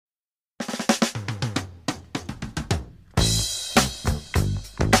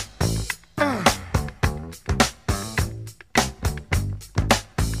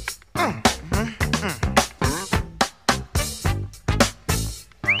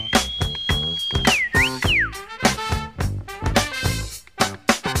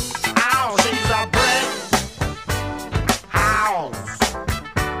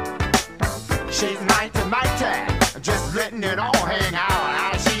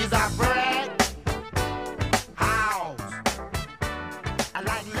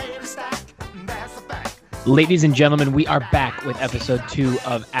Ladies and gentlemen, we are back with episode 2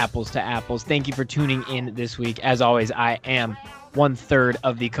 of Apples to Apples. Thank you for tuning in this week. As always, I am 1/3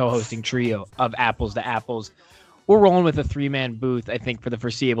 of the co-hosting trio of Apples to Apples. We're rolling with a 3-man booth, I think, for the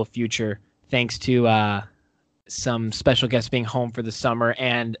foreseeable future, thanks to some special guests being home for the summer.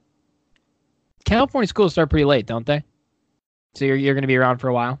 And California schools start pretty late, don't they? So you're going to be around for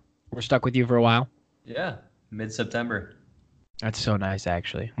a while? We're stuck with you for a while? Yeah, mid-September. That's so nice,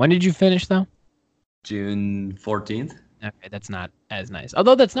 actually. When did you finish, though? June 14th. Okay, that's not as nice.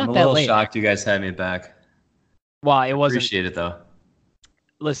 Although that's not that late. I'm a little shocked you guys had me back. Well, it wasn't. Appreciate it, though.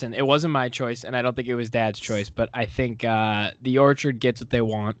 Listen, it wasn't my choice, and I don't think it was Dad's choice, but I think the Orchard gets what they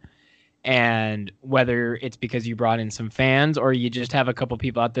want. And whether it's because you brought in some fans or you just have a couple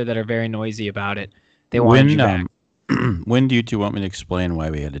people out there that are very noisy about it, they wanted you back. When do you two want me to explain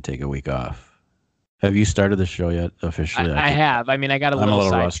why we had to take a week off? Have you started the show yet officially? I have. I mean, I got a little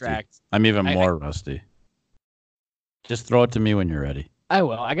sidetracked. Rusty. I'm even more rusty. Just throw it to me when you're ready. I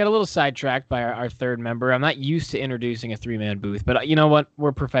will. I got a little sidetracked by our third member. I'm not used to introducing a 3-man booth, but you know what?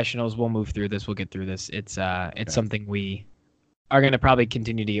 We're professionals. We'll move through this. We'll get through this. It's something we are going to probably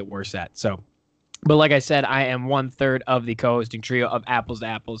continue to get worse at. So, but like I said, I am 1/3 of the co-hosting trio of Apples to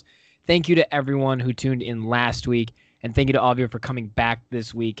Apples. Thank you to everyone who tuned in last week, and thank you to all of you for coming back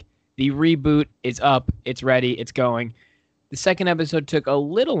this week. The reboot is up. It's ready. It's going. The second episode took a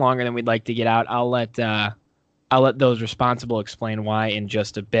little longer than we'd like to get out. I'll let those responsible explain why in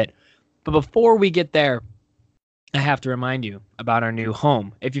just a bit. But before we get there, I have to remind you about our new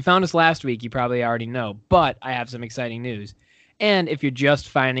home. If you found us last week, you probably already know, but I have some exciting news. And if you're just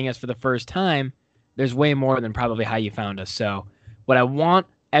finding us for the first time, there's way more than probably how you found us. So what I want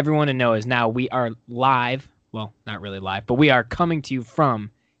everyone to know is now we are live. Well, not really live, but we are coming to you from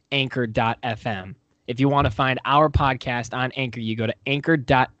Anchor.fm. If you want to find our podcast on Anchor, you go to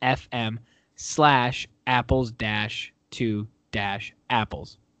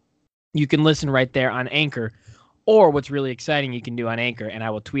Anchor.fm/apples-to-apples. You can listen right there on Anchor, or what's really exciting you can do on Anchor, and I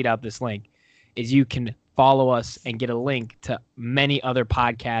will tweet out this link, is you can follow us and get a link to many other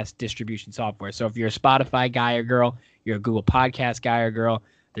podcast distribution software. So if you're a Spotify guy or girl, you're a Google Podcast guy or girl,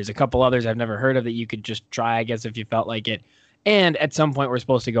 there's a couple others I've never heard of that you could just try, I guess, if you felt like it. And at some point, we're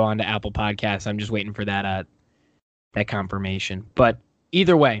supposed to go on to Apple Podcasts. I'm just waiting for that confirmation. But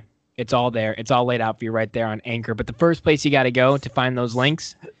either way, it's all there. It's all laid out for you right there on Anchor. But the first place you got to go to find those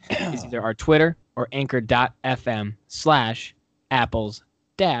links is either our Twitter or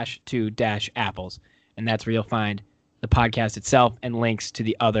Anchor.fm/apples-to-apples. And that's where you'll find the podcast itself and links to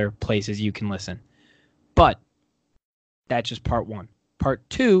the other places you can listen. But that's just part 1. Part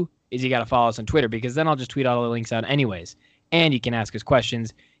 2 is you got to follow us on Twitter, because then I'll just tweet all the links out anyways. And you can ask us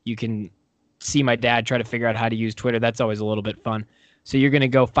questions. You can see my dad try to figure out how to use Twitter. That's always a little bit fun. So you're going to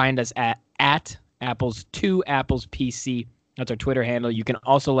go find us at Apples2ApplesPC. That's our Twitter handle. You can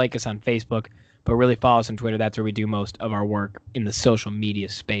also like us on Facebook, but really follow us on Twitter. That's where we do most of our work in the social media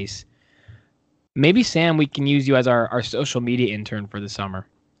space. Maybe, Sam, we can use you as our social media intern for the summer.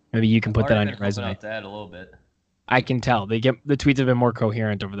 Maybe you can put that on your resume. I've that a little bit. I can tell. The tweets have been more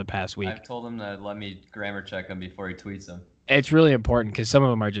coherent over the past week. I've told him to let me grammar check them before he tweets them. It's really important because some of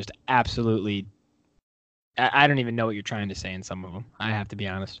them are just absolutely... I don't even know what you're trying to say in some of them. I have to be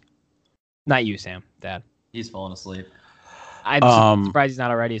honest. Not you, Sam. Dad. He's falling asleep. I'm surprised he's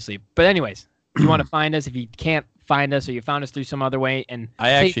not already asleep. But anyways, if you want to find us, if you can't find us or you found us through some other way, and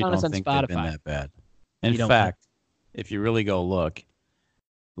I actually don't us on think Spotify, they've been that bad. In fact, if you really go look,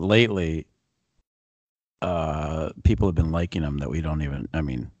 lately, people have been liking them that we don't even, I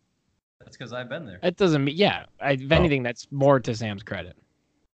mean. That's because I've been there. It doesn't mean, if anything, that's more to Sam's credit.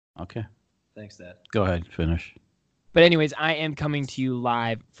 Okay. Thanks, Dad. Go ahead, finish. But anyways, I am coming to you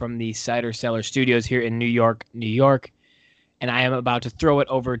live from the Cider Cellar Studios here in New York, New York. And I am about to throw it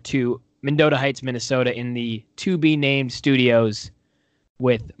over to Mendota Heights, Minnesota in the to-be-named studios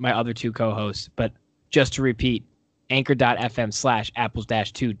with my other two co-hosts. But just to repeat,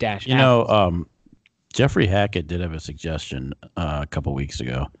 Anchor.fm/apples-to-apples. You know, Jeffrey Hackett did have a suggestion a couple weeks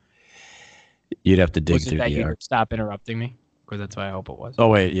ago. You'd have to dig through the art. Stop interrupting me, because that's what I hope it was. Oh,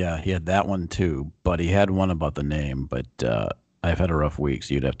 wait, yeah, he had that one too, but he had one about the name, but I've had a rough week,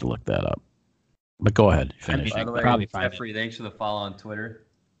 so you'd have to look that up. But go ahead, finish. By the way, probably Jeffrey, thanks for the follow on Twitter.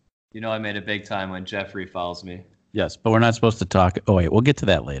 You know I made a big time when Jeffrey follows me. Yes, but we're not supposed to talk. Oh, wait, we'll get to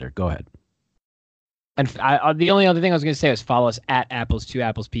that later. Go ahead. And the only other thing I was going to say was follow us at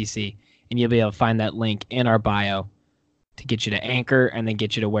Apples2ApplesPC, and you'll be able to find that link in our bio to get you to Anchor and then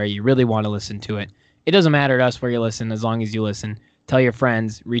get you to where you really want to listen to it. It doesn't matter to us where you listen as long as you listen. Tell your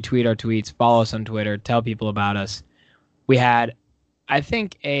friends, retweet our tweets, follow us on Twitter, tell people about us. We had, I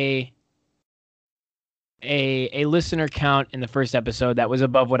think, a a listener count in the first episode that was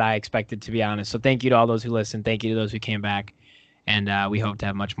above what I expected, to be honest. So thank you to all those who listened. Thank you to those who came back. And we hope to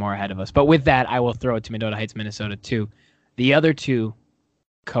have much more ahead of us. But with that, I will throw it to Mendota Heights, Minnesota, too. The other two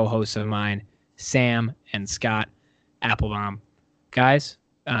co-hosts of mine, Sam and Scott Applebaum. Guys,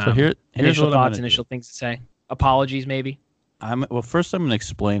 So here's initial what I'm thoughts, gonna initial things to say. Apologies, maybe. First I'm going to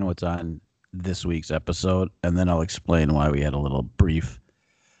explain what's on this week's episode, and then I'll explain why we had a little brief.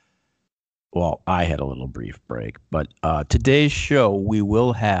 Well, I had a little brief break, but today's show we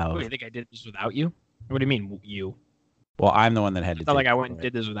will have. Oh, you think I did this without you? What do you mean, you? Well, I'm the one that had to. It's not like take I the went and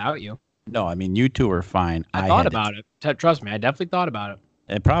break. did this without you. No, I mean you two were fine. I thought about it. Trust me, I definitely thought about it.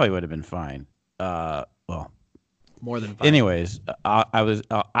 It probably would have been fine. Well, More than fine. anyways,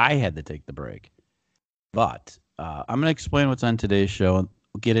 I had to take the break, but I'm going to explain what's on today's show and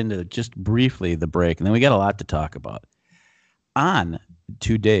we'll get into just briefly the break, and then we got a lot to talk about. On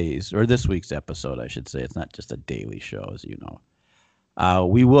this week's episode, I should say, it's not just a daily show, as you know.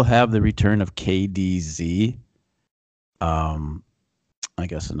 We will have the return of KDZ. I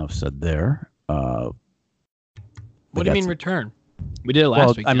guess enough said there. What do you mean return? We did it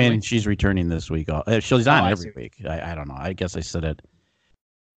last week. I mean, didn't she's returning this week. She's on I every see. week. I don't know. I guess I said it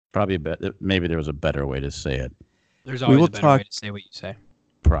probably maybe there was a better way to say it. there's always will a better talk- way to say what you say.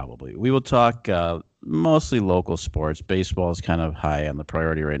 Probably. We will talk mostly local sports. Baseball is kind of high on the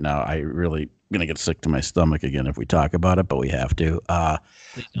priority right now. I really going to get sick to my stomach again if we talk about it, but we have to.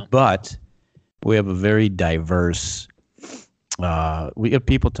 Please don't. But we have a very diverse. We have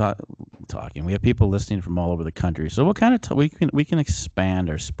people talking. We have people listening from all over the country. So we'll kind of we can expand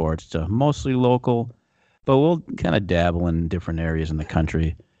our sports to mostly local, but we'll kind of dabble in different areas in the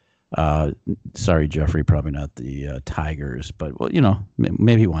country. Sorry, Jeffrey, probably not the Tigers, but well,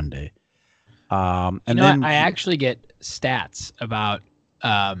 maybe one day. And then I actually get stats about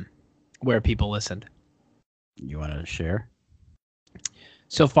where people listened. you want to share?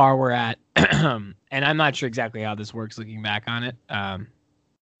 So far, we're at, and I'm not sure exactly how this works looking back on it.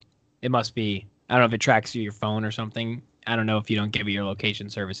 It must be, I don't know if it tracks your phone or something. I don't know if you don't give it your location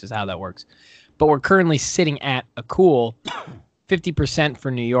services, how that works. But we're currently sitting at a cool 50% for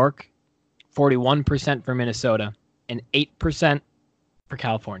New York, 41% for Minnesota, and 8% for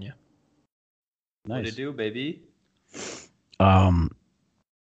California. What Nice. to do, baby?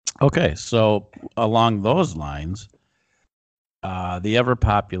 Okay, so along those lines, the ever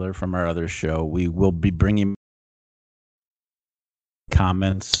popular from our other show, we will be bringing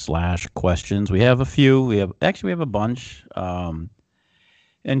comments / questions. We have a few. We have a bunch.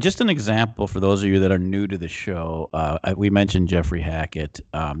 And just an example for those of you that are new to the show, we mentioned Jeffrey Hackett.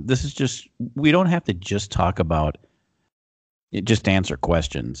 This is just, we don't have to just talk about, just answer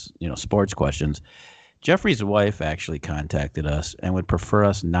questions, sports questions. Jeffrey's wife actually contacted us and would prefer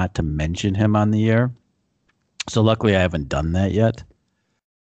us not to mention him on the air. So luckily I haven't done that yet.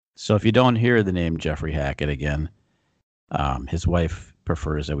 So if you don't hear the name Jeffrey Hackett again, his wife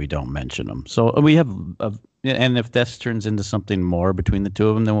prefers that we don't mention him. So we have, and if this turns into something more between the two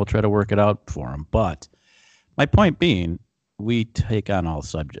of them, then we'll try to work it out for him. But my point being, we take on all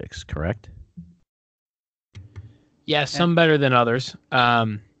subjects, correct? Yeah, some better than others.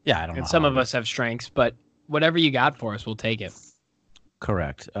 Yeah, I don't know. And some how of us have strengths, but whatever you got for us, we'll take it.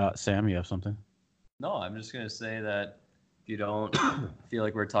 Correct. Sam, you have something? No, I'm just going to say that if you don't feel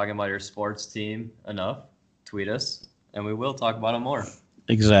like we're talking about your sports team enough, tweet us, and we will talk about it more.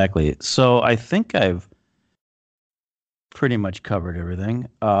 Exactly. So I think I've pretty much covered everything.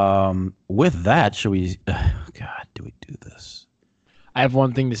 With that, should we? God, do we do this? I have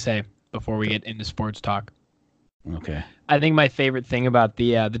one thing to say before we get into sports talk. Okay. I think my favorite thing about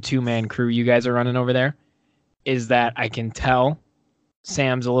the two-man crew you guys are running over there is that I can tell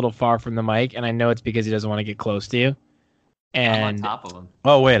Sam's a little far from the mic, and I know it's because he doesn't want to get close to you. I'm on And top of him.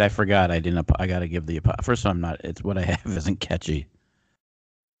 Oh wait, I forgot. I didn't. I got to give the. First, I'm not. It's what I have isn't catchy.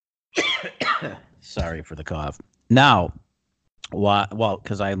 Sorry for the cough. Now, why? Well,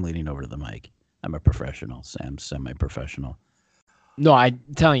 because I'm leaning over to the mic. I'm a professional. Sam's semi-professional. no, I'm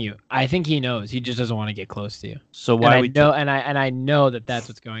telling you, I think he knows. He just doesn't want to get close to you. So And why I we? know, and I know that that's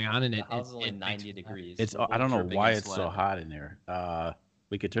what's going on, and The it. house is only it 90 degrees. It's. We're I don't know dripping why in it's so sweat. hot in here.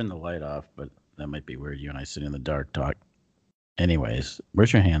 We could turn the light off, but that might be weird. You and I sitting in the dark talk. Anyways,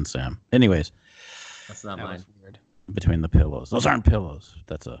 where's your hand, Sam? Anyways, That's not That mine. was weird. between the pillows. Those aren't pillows.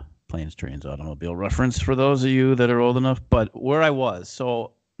 That's a planes, trains, automobile reference for those of you that are old enough. But where I was,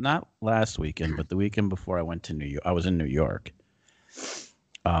 so not last weekend, but the weekend before I went to New York. I was in New York.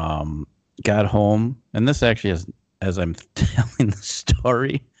 Got home, and this actually has, as I'm telling the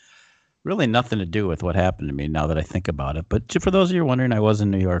story, really nothing to do with what happened to me now that I think about it. But for those of you wondering, I was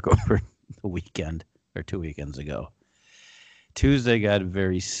in New York over the weekend. or 2 weekends ago. Tuesday got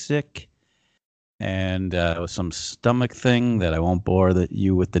very sick, and it was some stomach thing that I won't bore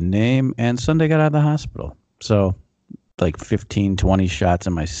you with the name. And Sunday got out of the hospital. So like 15, 20 shots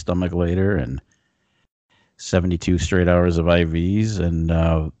in my stomach later, and 72 straight hours of IVs, and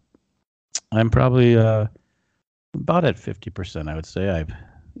I'm probably about at 50%, I would say. I've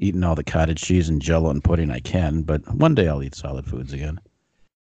eaten all the cottage cheese and Jell-O and pudding I can, but one day I'll eat solid foods again.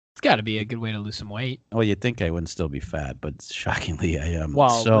 It's got to be a good way to lose some weight. Well, you'd think I wouldn't still be fat, but shockingly I am.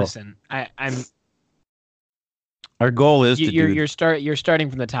 Well, so, listen, I'm. Our goal is you're starting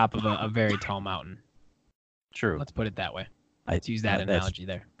from the top of a very tall mountain. True. Let's put it that way. Let's use that analogy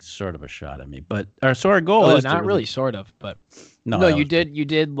there. Sort of a shot at me, but our goal is not really sort of, but no, you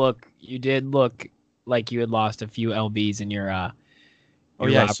did look like you had lost a few lbs in your I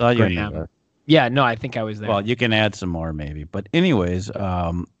saw you in yeah, no, I think I was there. Well, you can add some more maybe, but anyways,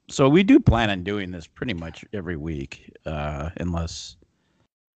 so we do plan on doing this pretty much every week, unless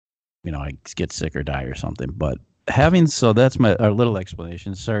I get sick or die or something. But that's our little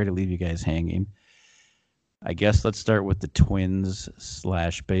explanation. Sorry to leave you guys hanging. I guess let's start with the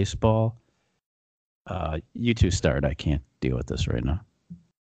Twins/baseball. You two start. I can't deal with this right now.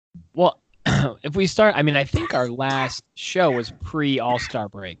 Well, if we start, I think our last show was pre-All-Star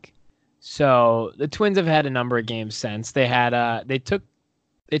break. So the Twins have had a number of games since. They had they took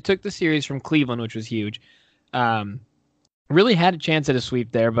the series from Cleveland, which was huge. Really had a chance at a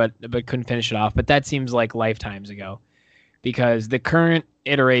sweep there, but couldn't finish it off. But that seems like lifetimes ago, because the current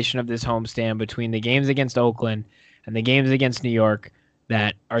iteration of this homestand between the games against Oakland and the games against New York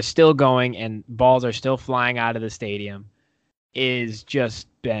that are still going and balls are still flying out of the stadium is just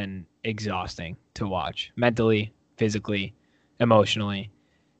been exhausting to watch, mentally, physically, emotionally.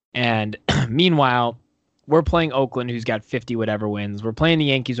 And meanwhile, we're playing Oakland, who's got 50 whatever wins. We're playing the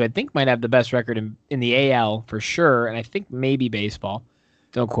Yankees, who I think might have the best record in the AL for sure, and I think maybe baseball.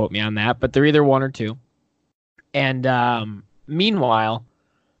 Don't quote me on that, but they're either one or two. And meanwhile,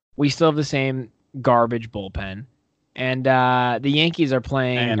 we still have the same garbage bullpen, and the Yankees are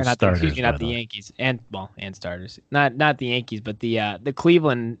playing. And starters, not the Yankees, and starters. Not the Yankees, but the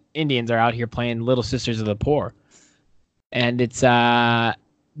Cleveland Indians are out here playing Little Sisters of the Poor, and it's the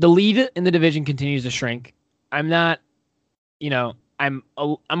lead in the division continues to shrink. I'm not, I'm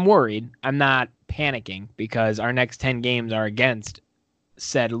worried. I'm not panicking because our next 10 games are against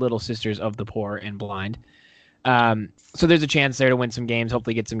said Little Sisters of the Poor and blind. So there's a chance there to win some games,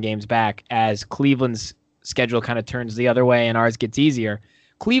 hopefully get some games back as Cleveland's schedule kind of turns the other way and ours gets easier.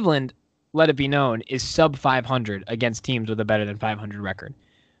 Cleveland, let it be known, is sub 500 against teams with a better than 500 record.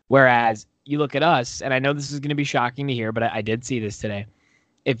 Whereas you look at us, and I know this is going to be shocking to hear, but I did see this today.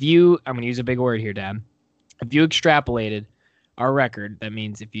 I'm going to use a big word here, Dad. If you extrapolated our record, that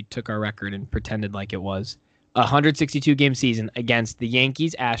means if you took our record and pretended like it was a 162 game season against the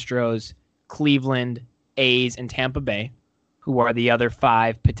Yankees, Astros, Cleveland, A's, and Tampa Bay, who are the other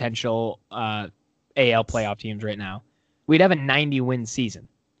 5 potential AL playoff teams right now, we'd have a 90-win season,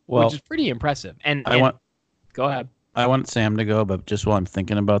 which is pretty impressive. Go ahead. I want Sam to go, but just while I'm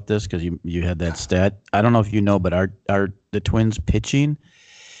thinking about this, because you had that stat, I don't know if you know, but the Twins pitching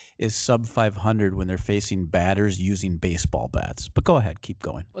is sub 500 when they're facing batters using baseball bats. But go ahead, keep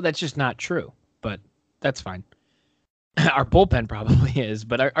going. Well, that's just not true, but that's fine. Our bullpen probably is,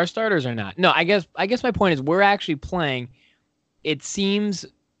 but our starters are not. No, I guess my point is we're actually playing. It seems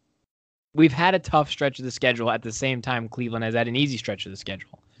we've had a tough stretch of the schedule at the same time Cleveland has had an easy stretch of the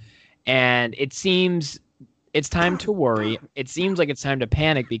schedule. And it seems it's time to worry. It seems like it's time to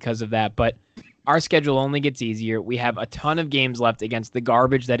panic because of that, but our schedule only gets easier. We have a ton of games left against the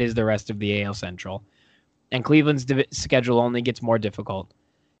garbage that is the rest of the AL Central. And Cleveland's schedule only gets more difficult.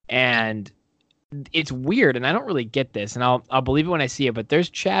 And it's weird, and I don't really get this, and I'll believe it when I see it, but there's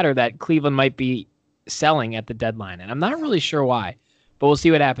chatter that Cleveland might be selling at the deadline, and I'm not really sure why, but we'll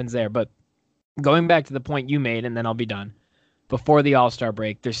see what happens there. But going back to the point you made, and then I'll be done, before the All-Star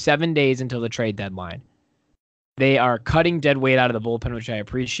break, there's 7 days until the trade deadline. They are cutting dead weight out of the bullpen, which I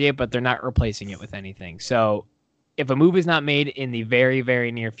appreciate, but they're not replacing it with anything. So if a move is not made in the very,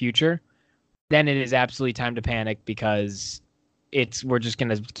 very near future, then it is absolutely time to panic because we're just going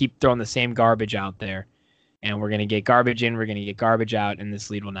to keep throwing the same garbage out there, and we're going to get garbage in, we're going to get garbage out, and this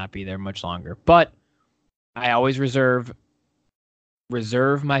lead will not be there much longer. But I always reserve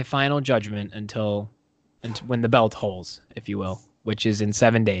my final judgment until when the bell tolls, if you will, which is in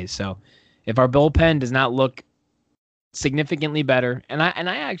 7 days. So if our bullpen does not look significantly better, and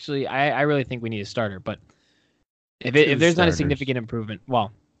I really think we need a starter, but if there's not a significant improvement,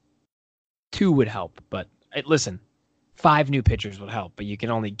 well, 2 would help. But listen, 5 new pitchers would help, but you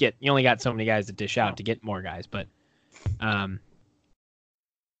only got so many guys to dish out to get more guys. But Sam.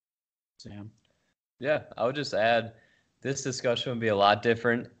 Yeah, I would just add this discussion would be a lot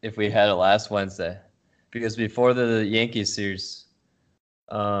different if we had it last Wednesday, because before the Yankees series,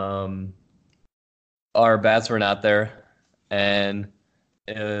 our bats were not there, and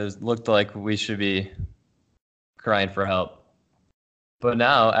looked like we should be crying for help. But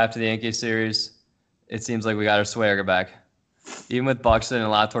now, after the Yankees series, it seems like we got our swagger back. Even with Buxton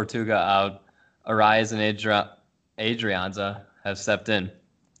and La Tortuga out, Arias and Adrianza have stepped in.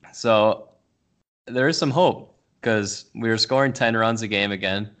 So there is some hope because we were scoring 10 runs a game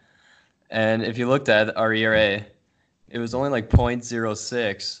again. And if you looked at our ERA, it was only like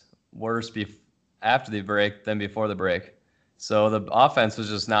 .06 worse after the break than before the break. So the offense was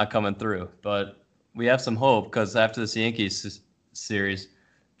just not coming through. But we have some hope because after this Yankees series,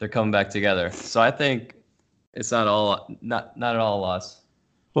 they're coming back together. So I think it's not at all a loss.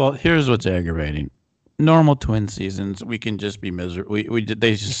 Well, here's what's aggravating. Normal Twin seasons, we can just be miserable.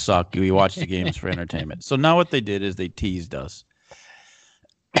 They just suck. We watch the games for entertainment. So now what they did is they teased us.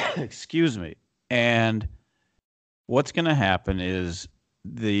 Excuse me. And what's going to happen is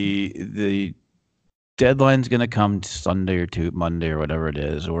the deadline's going to come Sunday or Monday or whatever it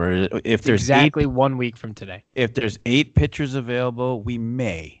is. Or if there's exactly 1 week from today. If there's 8 pitchers available, we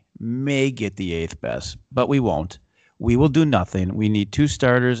may get the 8th best, but we won't. We will do nothing. We need 2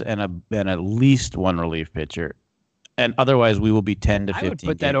 starters and at least 1 relief pitcher, and otherwise we will be 10 to 15. I would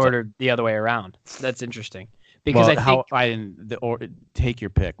put that order the other way around. That's interesting because take your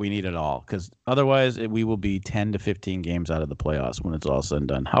pick. We need it all because otherwise we will be 10 to 15 games out of the playoffs when it's all said and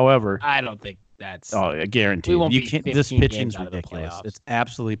done. However, I don't think that's. Oh, I guarantee you can't. This pitching's ridiculous. It's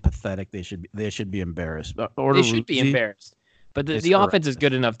absolutely pathetic. They should be embarrassed. They should be embarrassed. But the offense is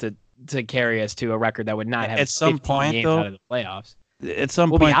good enough to carry us to a record that would not have at some point games though out of the playoffs. At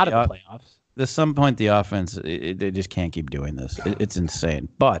some we'll point, be out of the playoffs. At some point, the offense they just can't keep doing this. It's insane.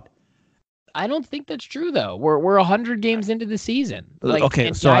 But I don't think that's true though. We're 100 games into the season.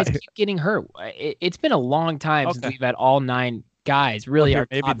 Okay, so guys keep getting hurt. It's been a long time since we've had all 9 guys. Really, our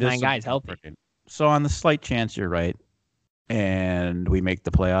top 9 guys healthy. Working. So on the slight chance you're right, and we make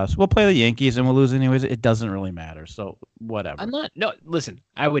the playoffs, we'll play the Yankees and we'll lose anyways. It doesn't really matter. So whatever. Listen,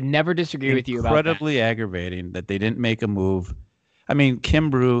 I would never disagree with you about that. Incredibly aggravating that they didn't make a move. I mean,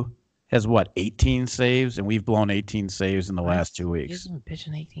 Kimbrew has 18 saves, and we've blown 18 saves in the last 2 weeks. He hasn't been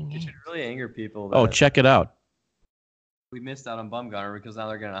pitching 18 games. It should really anger people. Check it out. We missed out on Bumgarner because now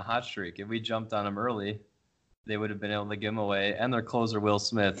they're getting a hot streak. If we jumped on him early, they would have been able to give him away. And their closer, Will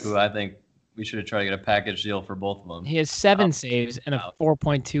Smith, who I think we should have tried to get a package deal for both of them. He has 7 saves and a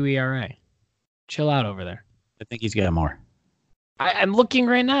 4.2 ERA. Chill out over there. I think he's got more. I'm looking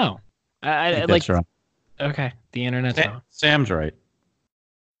right now. That's wrong. Okay, the internet's wrong. Sam's right.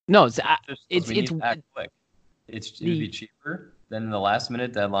 No, it's quick. It would be cheaper than the last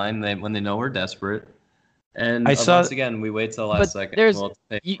minute deadline when they know we're desperate. And once again, we wait till the last second. We'll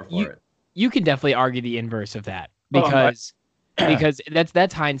pay more for it. You can definitely argue the inverse of that because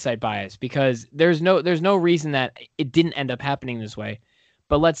that's hindsight bias because there's no reason that it didn't end up happening this way.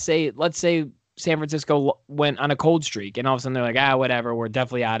 But let's say San Francisco went on a cold streak and all of a sudden they're like, whatever, we're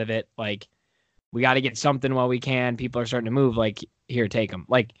definitely out of it. Like, we got to get something while we can. People are starting to move. Like, here, take them.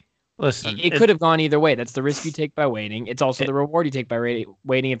 Like, listen, it could have gone either way. That's the risk you take by waiting. It's also the reward you take by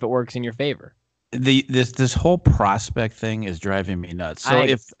waiting if it works in your favor. This whole prospect thing is driving me nuts. So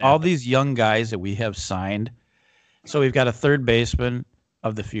if all these young guys that we have signed, so we've got a third baseman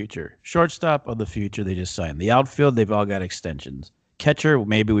of the future, shortstop of the future they just signed. The outfield, they've all got extensions. Catcher,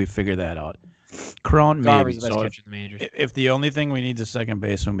 maybe we figure that out. Crone, maybe. So if the only thing we need is a second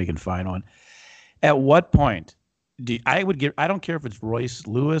baseman, we can find one. At what point I don't care if it's Royce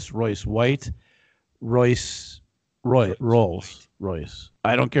Lewis, Royce White, Royce.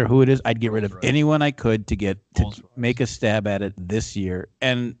 I don't care who it is. I'd get rid of anyone I could to make a stab at it this year.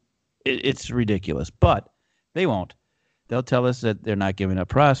 And it's ridiculous, but they won't. They'll tell us that they're not giving up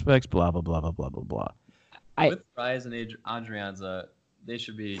prospects, blah, blah, blah, blah, blah, blah, blah. With Arias and Adrianza, they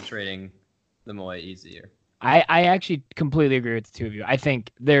should be trading them away easier. I actually completely agree with the two of you. I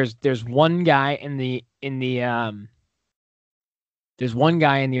think there's one guy in the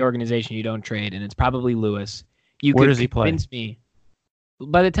organization you don't trade, and it's probably Lewis. Where does he play? Me.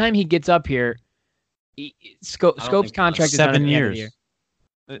 By the time he gets up here, Scope's contract is 7 years. Year.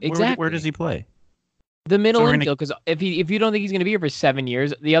 Exactly. Where does he play? The middle infield, because if you don't think he's going to be here for 7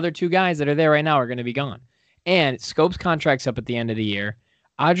 years, the other 2 guys that are there right now are going to be gone. And Scope's contract's up at the end of the year.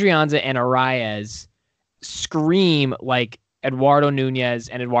 Adrianza and Arias scream like Eduardo Nunez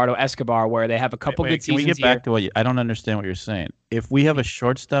and Eduardo Escobar, where they have a couple good Can seasons we get here. back to I don't understand what you're saying. If we have a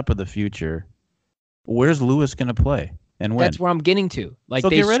shortstop of the future, where's Lewis going to play and when? That's where I'm getting to. Like, So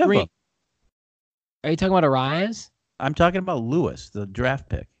they get rid of him. Are you talking about Arias? I'm talking about Lewis, the draft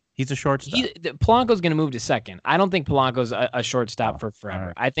pick. He's a shortstop. Polanco's going to move to second. I don't think Polanco's a shortstop for forever.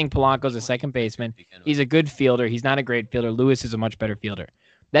 right. I think Polanco's a second baseman. He's a good fielder. He's not a great fielder. Lewis is a much better fielder.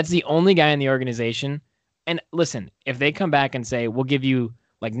 That's the only guy in the organization. And listen, if they come back and say, we'll give you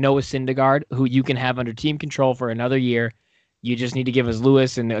like Noah Syndergaard, who you can have under team control for another year, you just need to give us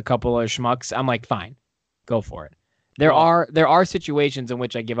Lewis and a couple of schmucks, I'm like, fine, go for it. There are situations in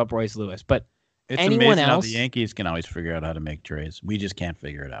which I give up Royce Lewis, but it's anyone amazing else, how the Yankees can always figure out how to make trades. We just can't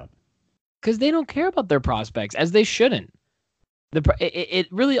figure it out. because they don't care about their prospects, as they shouldn't. It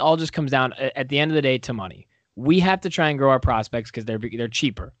really all just comes down, at the end of the day, to money. We have to try and grow our prospects because they're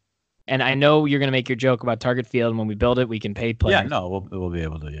cheaper. And I know you're going to make your joke about Target Field, and when we build it, we can pay players. Yeah, no, we'll be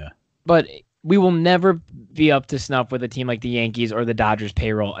able to, yeah. But we will never be up to snuff with a team like the Yankees or the Dodgers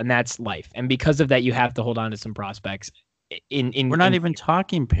payroll, and that's life. And because of that, you have to hold on to some prospects. We're not even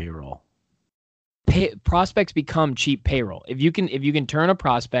talking payroll. Prospects become cheap payroll. If you can turn a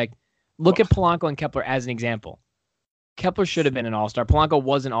prospect, look at Polanco and Kepler as an example. Kepler should have been an all-star. Polanco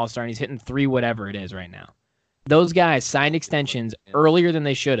was an all-star, and he's hitting 3 whatever it is right now. Those guys signed extensions earlier than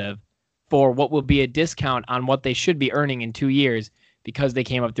they should have for what will be a discount on what they should be earning in 2 years because they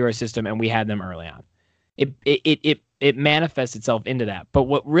came up through our system and we had them early on. It manifests itself into that. But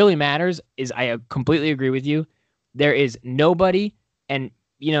what really matters is, I completely agree with you. There is nobody, and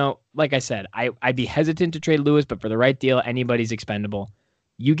like I said, I'd be hesitant to trade Lewis, but for the right deal, anybody's expendable.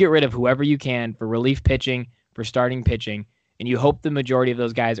 You get rid of whoever you can for relief pitching, for starting pitching, and you hope the majority of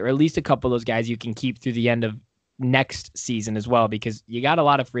those guys, or at least a couple of those guys, you can keep through the end of next season as well, because you got a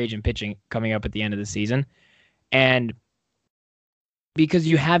lot of free agent pitching coming up at the end of the season, and because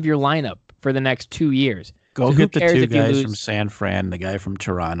you have your lineup for the next 2 years. Go get the 2 guys from San Fran, the guy from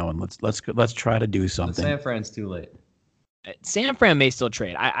Toronto, and let's try to do something. San Fran's too late. San Fran may still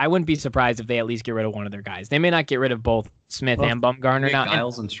trade. I wouldn't be surprised if they at least get rid of one of their guys. They may not get rid of both Smith and Bumgarner now.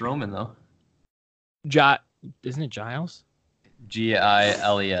 Giles and Stroman though. Isn't it Giles?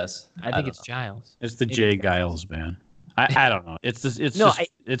 Giles. I think it's Giles. It's the Jay Giles, man. I don't know.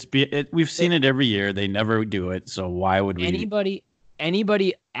 We've seen it every year. They never do it. So why would we?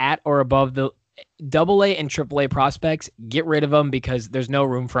 Anybody at or above the AA and AAA prospects, get rid of them, because there's no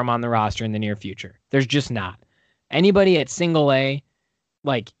room for them on the roster in the near future. There's just not. Anybody at single A,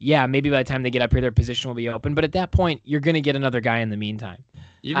 maybe by the time they get up here, their position will be open. But at that point, you're going to get another guy in the meantime.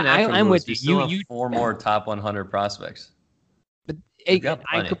 Even after I'm with you. Still have 4 more top 100 prospects. But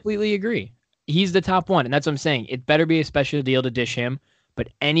I completely agree. He's the top one, and that's what I'm saying. It better be a special deal to dish him. But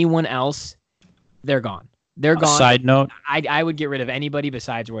anyone else, they're gone. They're gone. Side note: I would get rid of anybody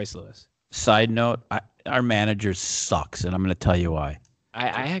besides Royce Lewis. Side note: our manager sucks, and I'm going to tell you why.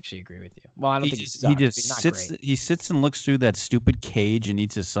 I actually agree with you. Well, I don't think he sucks. He just sits. He sits and looks through that stupid cage and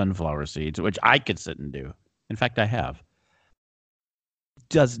eats his sunflower seeds, which I could sit and do. In fact, I have.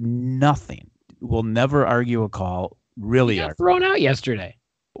 Does nothing. Will never argue a call. Really, he got thrown out yesterday.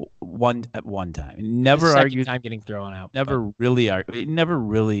 At one time. Never argues. Time getting thrown out. Never really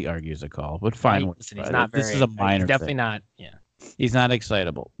argues a call. But fine. Listen, he's not very. This is a minor. He's definitely thing. not. Yeah. He's not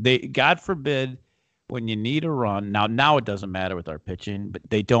excitable. God forbid. When you need a run, now it doesn't matter with our pitching, but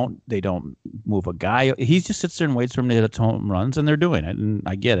they don't move a guy. He just sits there and waits for him to hit home runs, and they're doing it, and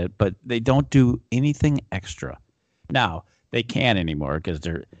I get it, but they don't do anything extra. Now they can't anymore because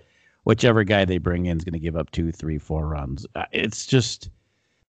whichever guy they bring in is going to give up 2, 3, 4 runs. It's just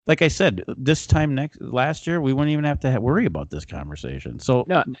like I said. This time last year, we wouldn't even have to worry about this conversation. So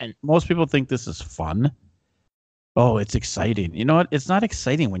most people think this is fun. Oh, it's exciting. You know what? It's not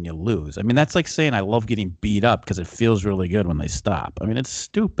exciting when you lose. I mean, that's like saying I love getting beat up because it feels really good when they stop. I mean, it's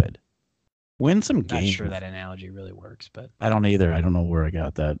stupid. Win some games. Not sure that analogy really works, but I don't either. I don't know where I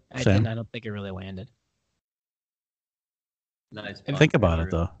got that. I don't think it really landed. Nice. Think about it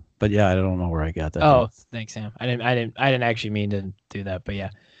though. But yeah, I don't know where I got that. Oh, thanks, Sam. I didn't actually mean to do that, but yeah.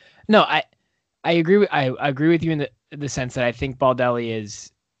 No, I agree. I agree with you in the sense that I think Baldelli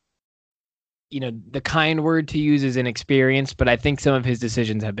is. The kind word to use is inexperienced, but I think some of his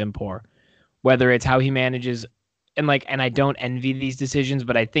decisions have been poor. Whether it's how he manages, and I don't envy these decisions,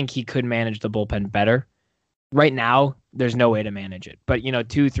 but I think he could manage the bullpen better. Right now, there's no way to manage it. But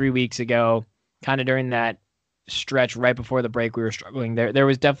 2-3 weeks ago, kind of during that stretch right before the break, we were struggling. There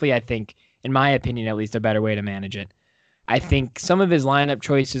was definitely, I think, in my opinion, at least, a better way to manage it. I think some of his lineup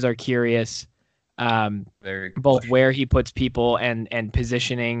choices are curious. Both where he puts people and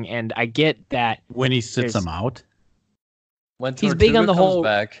positioning, and I get that when he sits them out. When He's big on Tortuga the comes whole-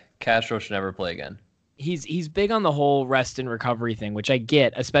 back, Castro should never play again. He's big on the whole rest and recovery thing, which I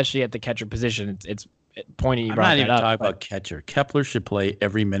get, especially at the catcher position. It's pointing you I'm brought not that even up, talking but- about catcher. Kepler should play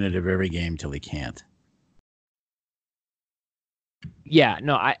every minute of every game till he can't. Yeah,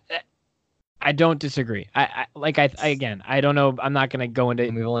 no, I don't disagree. I again, I don't know. I'm not going to go into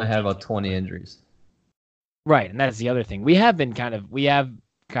And we've only had about 20 injuries. right, and that's the other thing. We have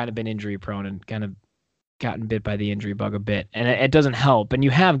kind of been injury prone and kind of gotten bit by the injury bug a bit, and it doesn't help. And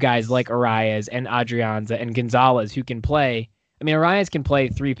you have guys like Arias and Adrianza and Gonzalez who can play. I mean, Arias can play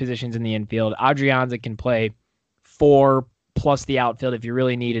 3 positions in the infield. Adrianza can play 4 plus the outfield if you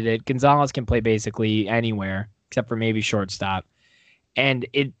really needed it. Gonzalez can play basically anywhere except for maybe shortstop. And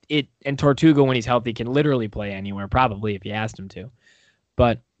and Tortuga, when he's healthy, can literally play anywhere, probably if you asked him to.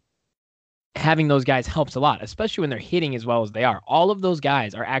 But having those guys helps a lot, especially when they're hitting as well as they are. All of those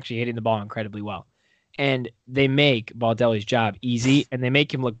guys are actually hitting the ball incredibly well. And they make Baldelli's job easy, and they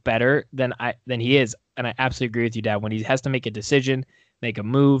make him look better than he is. And I absolutely agree with you, Dad. When he has to make a decision, make a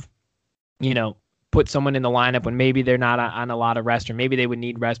move, put someone in the lineup when maybe they're not on a lot of rest, or maybe they would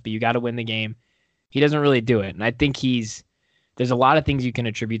need rest, but you got to win the game. He doesn't really do it. And I think there's a lot of things you can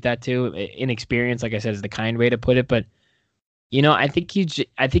attribute that to. Inexperience, like I said, is the kind way to put it. But, I think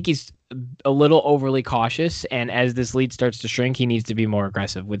he's a little overly cautious. And as this lead starts to shrink, he needs to be more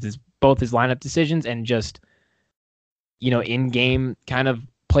aggressive with both his lineup decisions and just, in-game kind of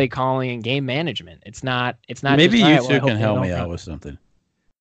play calling and game management. It's not. Maybe just, you right, two well, can help me out with something.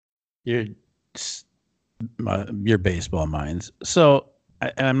 Your baseball minds. So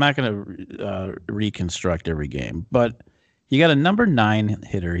I'm not going to reconstruct every game, but you got a number 9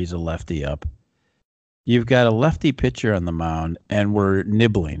 hitter. He's a lefty up. You've got a lefty pitcher on the mound, and we're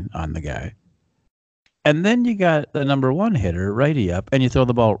nibbling on the guy. And then you got the number 1 hitter, righty up, and you throw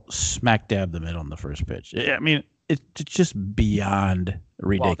the ball smack dab the middle on the first pitch. I mean, it's just beyond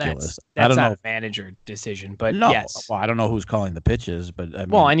ridiculous. Well, I don't not know. A manager decision, but No, yes. well, I don't know who's calling the pitches, but I mean,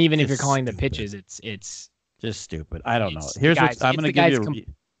 Well, and even if you're just calling the stupid. pitches, it's Just stupid. I don't know. It's the Here's guys- what I'm it's going to the give guys you.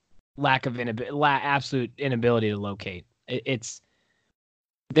 lack of absolute inability to locate.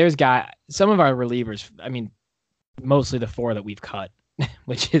 Some of our relievers. I mean, mostly the 4 that we've cut,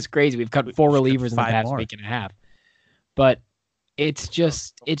 which is crazy. We've cut 4 We've cut relievers in the 5 past more. week and a half, but it's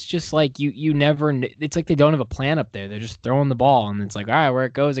just like you never. It's like they don't have a plan up there. They're just throwing the ball, and it's like, all right, where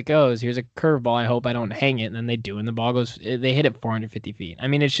it goes, it goes. Here's a curveball. I hope I don't hang it, and then they do, and the ball goes. They hit it 450 feet. I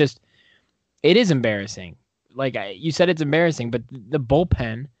mean, it is embarrassing. Like you said, it's embarrassing, but the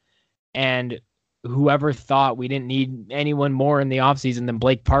bullpen and whoever thought we didn't need anyone more in the offseason than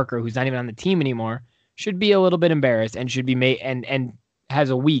Blake Parker, who's not even on the team anymore, should be a little bit embarrassed and should be made and has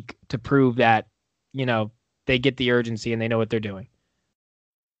a week to prove that, they get the urgency and they know what they're doing.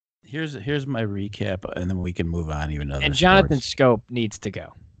 Here's my recap, and then we can move on even to other And Jonathan sports. Scope needs to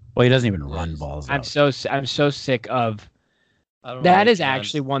go. Well, he doesn't even run balls. I'm out. so sick of I don't that. know, Is John's-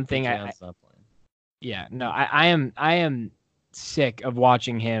 actually one thing John's not playing. Yeah, no, I am sick of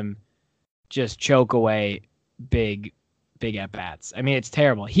watching him just choke away big at bats. I mean, it's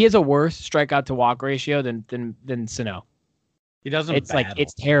terrible. He has a worse strikeout to walk ratio than Sano. He doesn't. It's like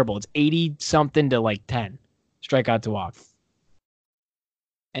it's terrible. It's 80 something to like 10 strikeout to walk.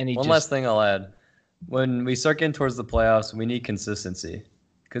 And he One just last thing I'll add. When we start getting towards the playoffs, we need consistency.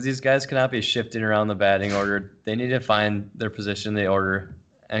 Because these guys cannot be shifting around the batting order. They need to find their position in the order.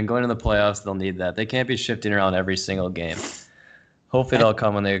 And going to the playoffs, they'll need that. They can't be shifting around every single game. Hopefully they'll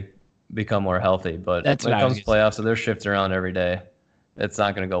come when they become more healthy. But That's when what it I was comes to playoffs, if they're shifting around every day, it's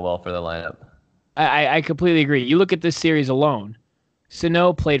not going to go well for the lineup. I completely agree. You look at this series alone.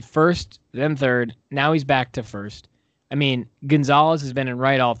 Sano played first, then third. Now he's back to first. I mean, Gonzalez has been in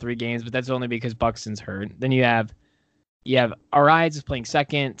right all 3 games, but that's only because Buxton's hurt. Then you have Arias is playing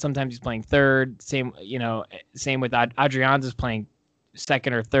second. Sometimes he's playing third. Same with Adrianza is playing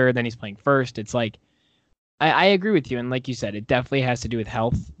second or third. Then he's playing first. It's like I agree with you, and like you said, it definitely has to do with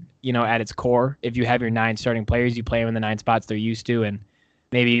health. At its core, if you have your 9 starting players, you play them in the 9 spots they're used to, and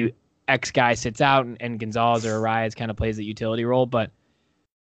maybe X guy sits out and Gonzalez or Arias kind of plays the utility role. But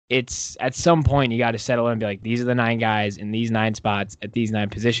it's at some point you got to settle in and be like, these are the 9 guys in these 9 spots at these 9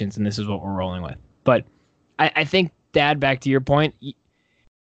 positions, and this is what we're rolling with. But I think, Dad, back to your point,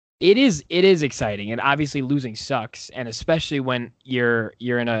 it is exciting, and obviously losing sucks, and especially when you're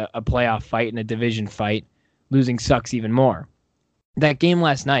in a playoff fight, in a division fight, losing sucks even more. That game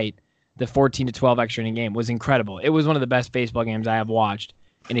last night, the 14-12 extra inning game, was incredible. It was one of the best baseball games I have watched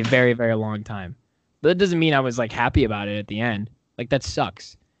in a very, very long time. But that doesn't mean I was like happy about it at the end. Like, that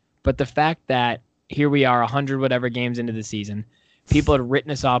sucks. But the fact that here we are 100 whatever games into the season, people had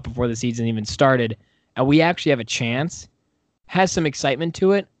written us off before the season even started, and we actually have a chance has some excitement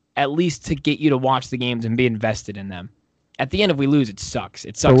to it, at least to get you to watch the games and be invested in them. At the end, if we lose, it sucks.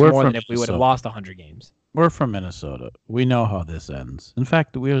 It sucks more than if we would have lost 100 games. We're from Minnesota. We know how this ends. In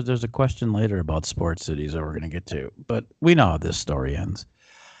fact, there's a question later about sports cities that we're going to get to, but we know how this story ends.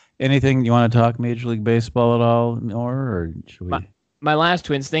 Anything you want to talk Major League Baseball at all, or should we? My last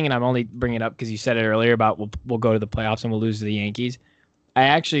Twins thing, and I'm only bringing it up because you said it earlier about we'll go to the playoffs and we'll lose to the Yankees. I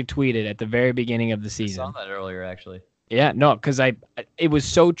actually tweeted at the very beginning of the season. I saw that earlier, actually. Yeah, no, because it was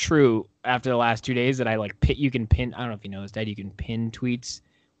so true after the last 2 days that I you can pin. I don't know if you know this, Dad. You can pin tweets,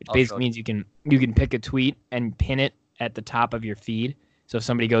 which basically means you can pick a tweet and pin it at the top of your feed. So if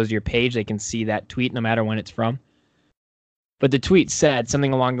somebody goes to your page, they can see that tweet no matter when it's from. But the tweet said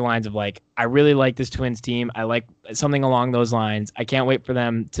something along the lines of like, I really like this Twins team. I like something along those lines. I can't wait for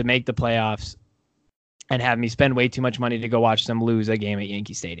them to make the playoffs and have me spend way too much money to go watch them lose a game at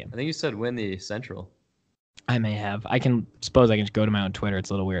Yankee Stadium. I think you said win the Central. I may have. I can just go to my own Twitter. It's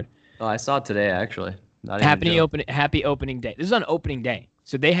a little weird. Oh, I saw it today, actually. Happy opening day. This is on opening day.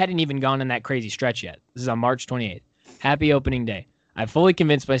 So they hadn't even gone in that crazy stretch yet. This is on March 28th. Happy opening day. I fully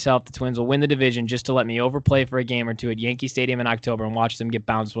convinced myself the Twins will win the division just to let me overplay for a game or two at Yankee Stadium in October and watch them get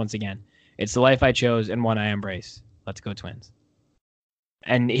bounced once again. It's the life I chose and one I embrace. Let's go Twins.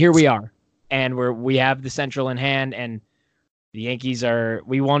 And here we are. And we have the Central in hand, and the Yankees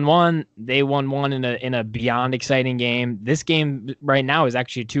we won one. They won one in a beyond exciting game. This game right now is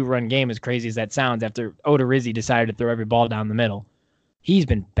actually a 2-run game, as crazy as that sounds, after Odorizzi decided to throw every ball down the middle. He's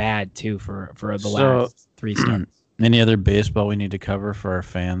been bad, too, for the last 3 starts. Any other baseball we need to cover for our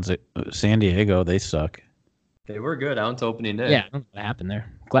fans? San Diego, they suck. They were good out to opening day. Yeah, I don't know what happened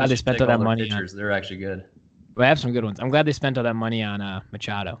there. Glad they spent all that money on. They're actually good. We have some good ones. I'm glad they spent all that money on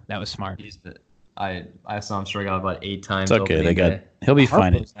Machado. That was smart. I saw him strike out about 8 times. It's okay. He'll be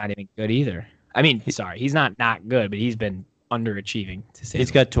fine. Harpo's not even good either. I mean, sorry, he's not good, but he's been underachieving.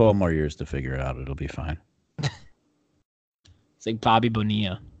 He's got 12 more years to figure it out. It'll be fine. It's like Bobby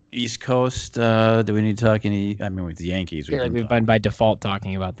Bonilla. East Coast, do we need to talk any? I mean, with the Yankees. We've been by default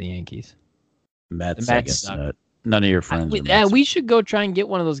talking about the Yankees. Mets, I guess none of your friends we should go try and get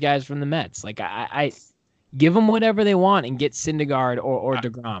one of those guys from the Mets. Like, I give them whatever they want and get Syndergaard or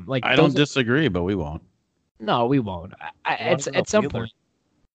DeGrom. Like, I don't disagree, but we won't. No, we won't. It's at some point.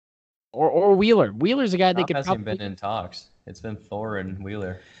 Or Wheeler. Wheeler's a guy they could probably... hasn't been in talks. It's been Thor and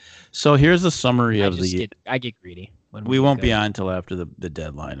Wheeler. So here's the summary of the... I get greedy. We won't be on until after the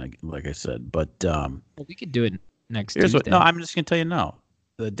deadline, like I said. But we could do it next Tuesday. I'm just going to tell you now.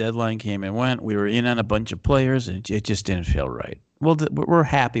 The deadline came and went. We were in on a bunch of players, and it just didn't feel right. Well, we're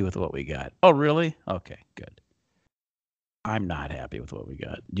happy with what we got. Oh, really? Okay, good. I'm not happy with what we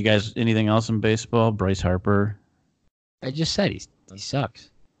got. You guys, anything else in baseball? Bryce Harper? I just said he sucks.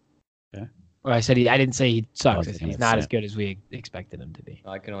 Yeah. Or I didn't say he sucks. He's not as good as we expected him to be.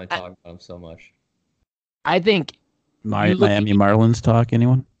 I can only talk about him so much. I think Miami Marlins talk.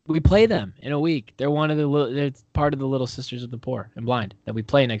 Anyone? We play them in a week. They're they're part of the Little Sisters of the Poor and Blind that we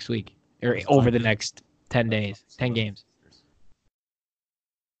play next week or over the next 10 days, 10 games.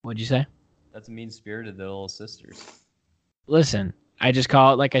 What'd you say? That's mean-spirited, the Little Sisters. Listen, I just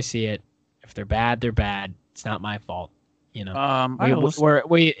call it like I see it. If they're bad, they're bad. It's not my fault. You know,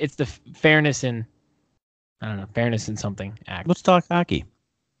 it's the fairness in, I don't know, fairness in something act. Let's talk hockey.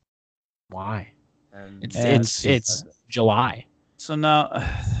 Why? It's July. So now,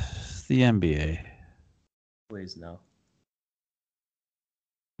 the NBA. Please no.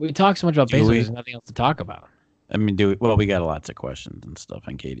 We talk so much about baseball. There's nothing else to talk about. I mean, we got lots of questions and stuff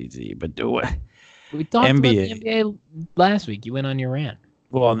on KDZ, but we talked about the NBA last week. You went on your rant.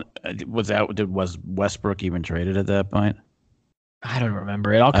 Well, was Westbrook even traded at that point? I don't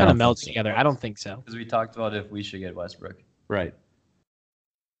remember. It all kind of melts together. I don't think so. Because we talked about if we should get Westbrook. Right.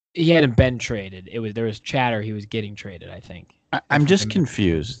 He hadn't been traded. There was chatter he was getting traded, I think. I'm just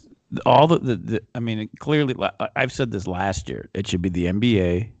confused. All I mean, clearly, I've said this last year. It should be the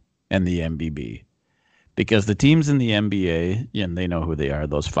NBA and the MBB. Because the teams in the NBA, and they know who they are,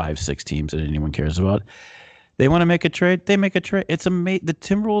 those 5-6 teams that anyone cares about, they want to make a trade, they make a trade. The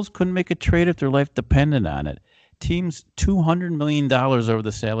Timberwolves couldn't make a trade if their life depended on it. Teams $200 million over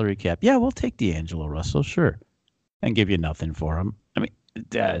the salary cap. Yeah, we'll take D'Angelo Russell, sure, and give you nothing for him. I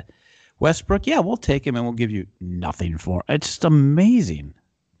mean, Westbrook, yeah, we'll take him and we'll give you nothing for him. It's just amazing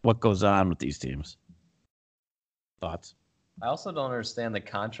what goes on with these teams. Thoughts? I also don't understand the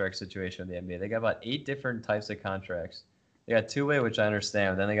contract situation of the NBA. They got about 8 different types of contracts. They got 2-way, which I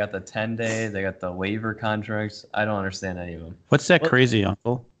understand. Then they got the 10-day. They got the waiver contracts. I don't understand any of them. What's that crazy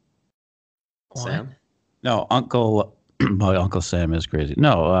uncle? Sam? No, Uncle. My Uncle Sam is crazy.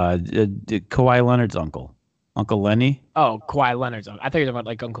 No, Kawhi Leonard's uncle. Uncle Lenny? Oh, Kawhi Leonard's. I thought you were talking about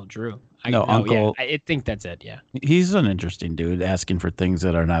like Uncle Drew. No, Uncle. Yeah, I think that's it. Yeah. He's an interesting dude asking for things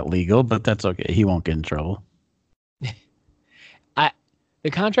that are not legal, but that's okay. He won't get in trouble. The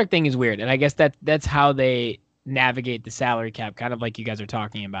contract thing is weird, and I guess that's how they navigate the salary cap, kind of like you guys are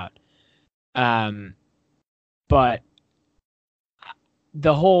talking about. But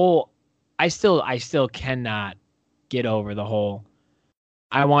the whole, I still cannot get over the whole.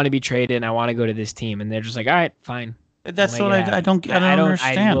 I want to be traded, and I want to go to this team, and they're just like, all right, fine. That's what I don't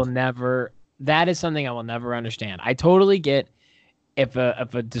understand. I will never. That is something I will never understand. I totally get if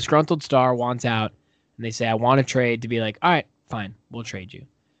a disgruntled star wants out, and they say I want to trade, to be like, all right, fine, we'll trade you.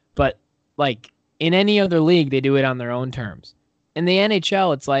 But like in any other league, they do it on their own terms. In the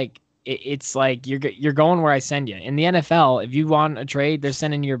NHL, it's like you're going where I send you. In the NFL, if you want a trade, they're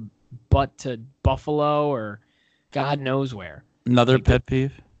sending your butt to Buffalo or God knows where. Another pet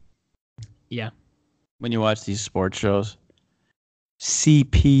peeve? Yeah. When you watch these sports shows,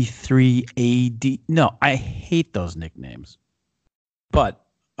 CP3AD. No, I hate those nicknames. But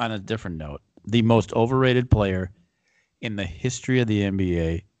on a different note, the most overrated player in the history of the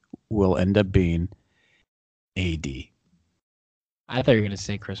NBA will end up being AD. I thought you were going to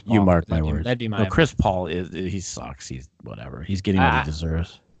say Chris Paul. You mark my words. That'd be my. Chris Paul he sucks. He's whatever. He's getting what he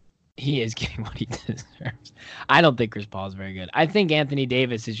deserves. He is getting what he deserves. I don't think Chris Paul is very good. I think Anthony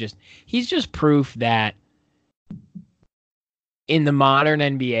Davis he's just proof that in the modern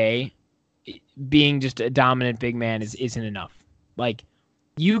NBA, being just a dominant big man isn't enough. Like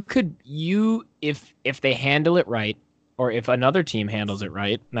if they handle it right, or if another team handles it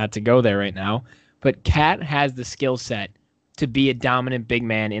right, not to go there right now, but Cat has the skill set to be a dominant big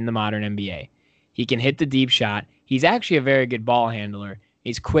man in the modern NBA. He can hit the deep shot. He's actually a very good ball handler.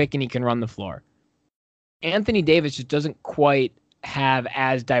 He's quick and he can run the floor. Anthony Davis just doesn't quite have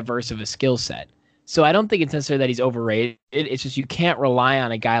as diverse of a skill set. So I don't think it's necessarily that he's overrated. It's just you can't rely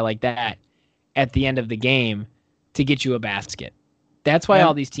on a guy like that at the end of the game to get you a basket. That's why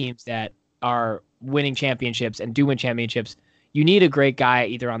all these teams that are winning championships and do win championships, you need a great guy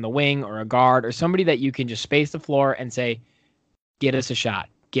either on the wing or a guard or somebody that you can just space the floor and say, get us a shot,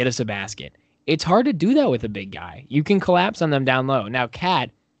 get us a basket. It's hard to do that with a big guy. You can collapse on them down low. Now, Cat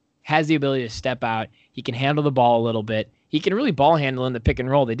has the ability to step out. He can handle the ball a little bit. He can really ball handle in the pick and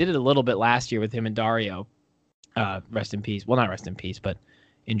roll. They did it a little bit last year with him and Dario. Rest in peace. Well, not rest in peace, but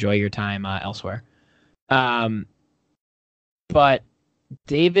enjoy your time elsewhere. But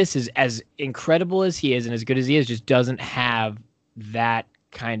Davis is as incredible as he is and as good as he is, just doesn't have that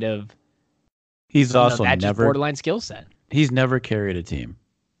kind of. He's also that never borderline skill set. He's never carried a team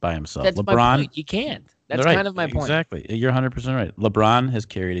by himself. That's LeBron, my point. He can't. That's right, kind of my point. Exactly. You're 100% right. LeBron has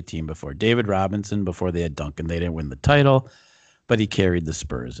carried a team before. David Robinson, before they had Duncan, they didn't win the title, but he carried the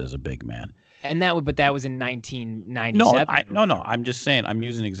Spurs as a big man. And that was in 1997. No. I'm just saying. I'm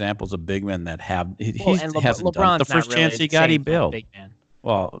using examples of big men that have. He hasn't LeBron's done the first really chance he got. He built. Big man.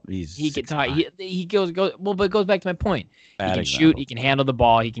 Well, he can talk. He goes. Well, but it goes back to my point. Bad he can example. shoot. He can handle the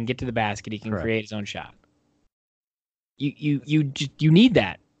ball. He can get to the basket. He can create his own shot. You need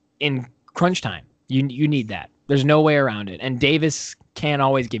that in crunch time. You need that. There's no way around it. And Davis can't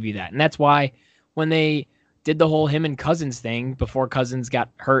always give you that. And that's why when they did the whole him and Cousins thing before Cousins got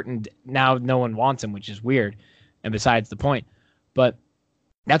hurt and now no one wants him, which is weird. And besides the point, but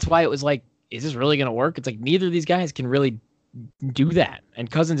that's why it was like, is this really going to work? It's like neither of these guys can really do that. And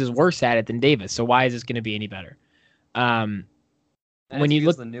Cousins is worse at it than Davis. So why is this going to be any better? When you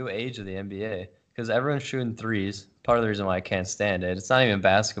look the new age of the NBA, because everyone's shooting threes. Part of the reason why I can't stand it. It's not even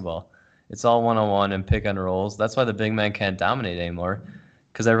basketball. It's all one-on-one and pick and rolls. That's why the big man can't dominate anymore,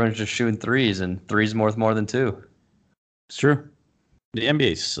 because everyone's just shooting threes, and threes worth more than two. It's true. The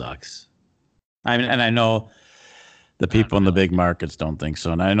NBA sucks. I mean, and I know the people in the big markets don't think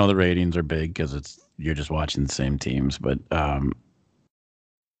so, and I know the ratings are big because you're just watching the same teams. But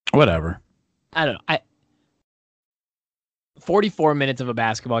whatever. I don't know. 44 minutes of a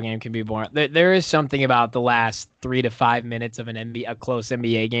basketball game can be boring. There is something about the last 3 to 5 minutes of a close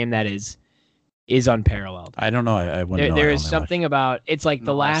NBA game that is unparalleled. I don't know. I wouldn't know. There is something about it's like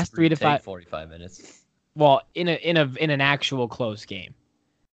the last 3 to 5 45 minutes. Well, in an actual close game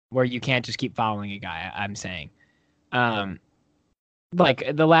where you can't just keep following a guy. I'm saying,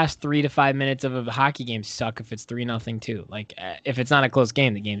 like the last 3 to 5 minutes of a hockey game suck if it's 3-0 too. Like if it's not a close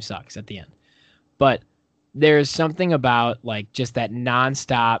game, the game sucks at the end. But there's something about like just that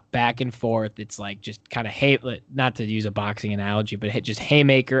nonstop back and forth. It's like just kind of not to use a boxing analogy, but just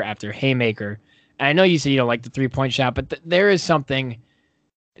haymaker after haymaker. And I know you said you don't like the 3-point shot, but there is something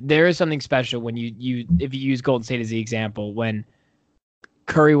special when if you use Golden State as the example, when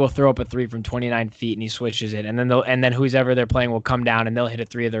Curry will throw up a three from 29 feet and he switches it, and then whoever they're playing will come down and they'll hit a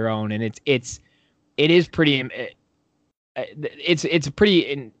three of their own, and it is pretty it's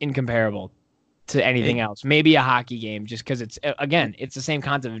pretty incomparable to anything else. Maybe a hockey game, just because it's the same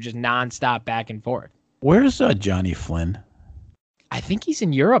concept of just nonstop back and forth. Where's Johnny Flynn? I think he's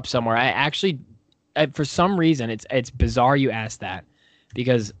in Europe somewhere. For some reason, it's bizarre you asked that,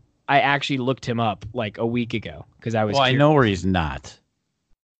 because I actually looked him up like a week ago because I was. Well, I know where he's not.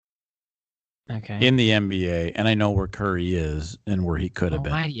 Okay. In the NBA, and I know where Curry is and where he could have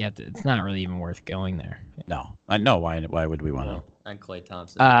been. Why do you have to? It's not really even worth going there. No, I know why. Why would we want to? And Klay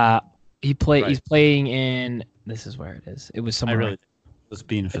Thompson. He's playing in. This is where it is. It was somewhere. I really was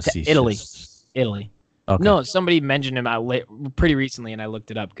being facetious. Italy. Okay. No, somebody mentioned him pretty recently, and I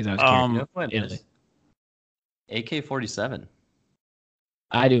looked it up because I was curious. Italy. AK-47.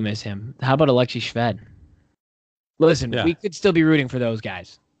 I do miss him. How about Alexei Shved? Listen, we could still be rooting for those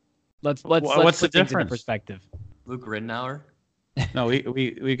guys. Let's what's put the things difference? into perspective. Luke Ridnour. No,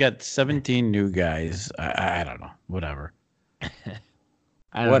 we got 17 new guys. I don't know. Whatever.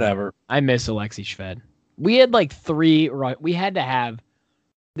 Whatever. I miss Alexei Shved. We had like three. We have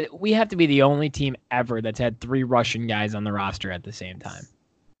to be the only team ever that's had three Russian guys on the roster at the same time.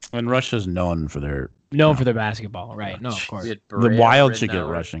 And Russia's known for their basketball, right? No, of course. The Wild should get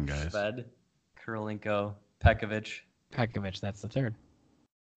Russian guys. Shved, Kurylenko, Pekovic. That's the third.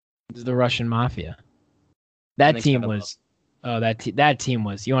 This is the Russian mafia. That team was. That team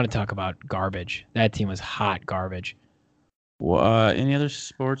was. You want to talk about garbage? That team was hot garbage. Well, any other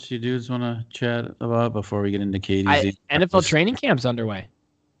sports you dudes want to chat about before we get into KDZ? NFL training camp's underway.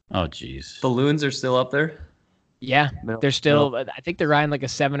 Oh, jeez. The Loons are still up there? Yeah, they're still. I think they're riding like a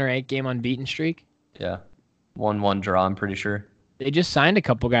 7 or 8 game unbeaten streak. Yeah, 1-1 draw. I'm pretty sure. They just signed a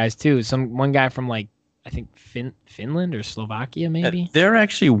couple guys too. One guy from like I think Finland or Slovakia maybe. They're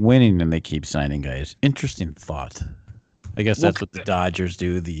actually winning and they keep signing guys. Interesting thought. I guess that's what the Dodgers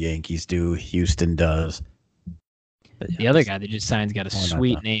do, the Yankees do, Houston does. The other guy they just signed's got a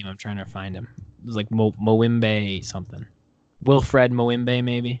sweet name. I'm trying to find him. It was like Moimbe something. Wilfred Moimbe,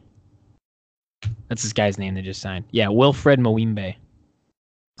 maybe. That's this guy's name they just signed. Yeah, Wilfred Moimbe.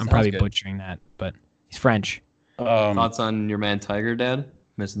 I'm probably butchering that, but he's French. Thoughts on your man Tiger, Dad?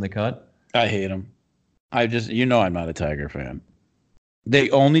 Missing the cut? I hate him. I'm not a Tiger fan.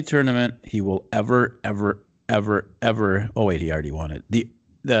 The only tournament he will ever. Oh wait, he already won it.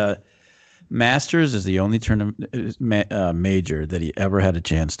 The Masters is the only tournament major that he ever had a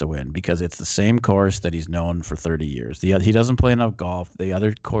chance to win because it's the same course that he's known for 30 years. He doesn't play enough golf. The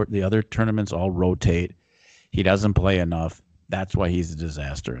other tournaments all rotate. He doesn't play enough. That's why he's a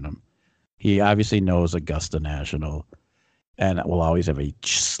disaster in them. He obviously knows Augusta National, and will always have a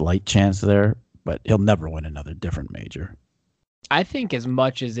slight chance there, but he'll never win another different major. I think as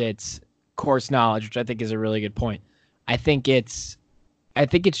much as it's course knowledge, which I think is a really good point, I think it's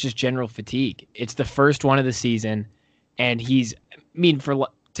just general fatigue. It's the first one of the season, and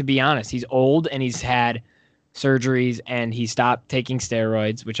to be honest, he's old and he's had surgeries and he stopped taking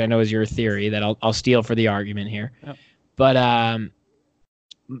steroids, which I know is your theory that I'll steal for the argument here. Yep. But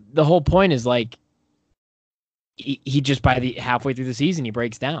the whole point is like he just by the halfway through the season he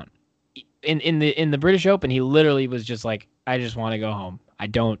breaks down. In the British Open, he literally was just like, I just want to go home. I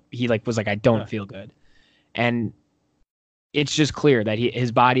don't feel good. And it's just clear that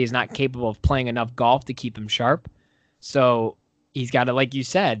his body is not capable of playing enough golf to keep him sharp. So he's got to, like you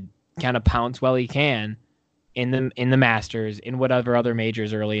said, kind of pounce while he can in the Masters, in whatever other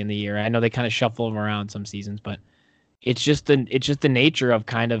majors early in the year. I know they kind of shuffle him around some seasons, but it's just the nature of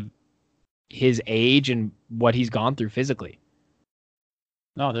kind of his age and what he's gone through physically.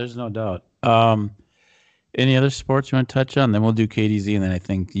 No, there's no doubt. Any other sports you want to touch on? Then we'll do KDZ, and then I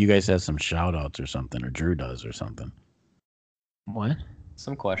think you guys have some shout-outs or something, or Drew does or something. What?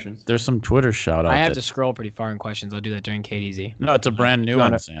 Some questions. There's some Twitter shout-outs. I have to scroll pretty far in questions. I'll do that during KDZ. No, it's a brand new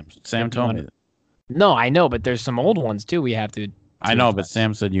one, Sam. Sam told me. No, I know, but there's some old ones, too, we have to... I know, but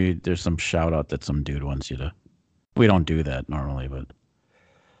Sam said there's some shout-out that some dude wants you to... We don't do that normally, but...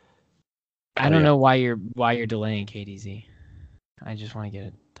 I don't know why you're delaying KDZ. I just want to get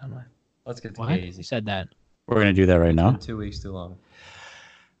it done with. Let's get to KDZ. KDZ. You said that. We're going to do that right now? 2 weeks too long.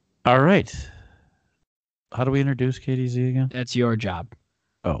 All right. How do we introduce KDZ again? That's your job.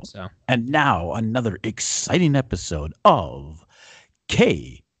 Oh. So. And now another exciting episode of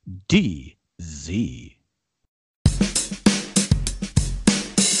KDZ.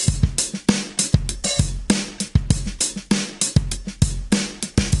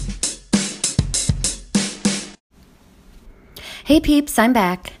 Hey peeps, I'm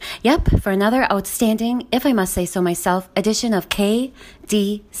back. Yep, for another outstanding, if I must say so myself, edition of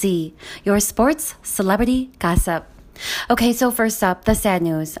KDZ, your sports celebrity gossip. Okay, so first up, the sad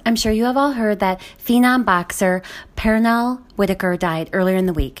news. I'm sure you have all heard that phenom boxer Pernell Whitaker died earlier in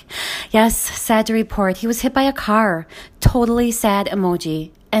the week. Yes, sad to report, he was hit by a car. Totally sad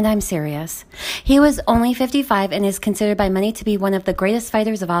emoji. And I'm serious. He was only 55 and is considered by many to be one of the greatest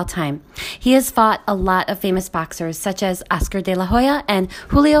fighters of all time. He has fought a lot of famous boxers such as Oscar de la Hoya and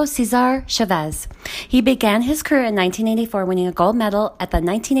Julio Cesar Chavez. He began his career in 1984 winning a gold medal at the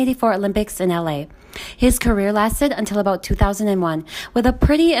 1984 Olympics in LA. His career lasted until about 2001 with a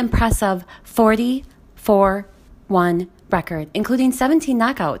pretty impressive 44-1 record, including 17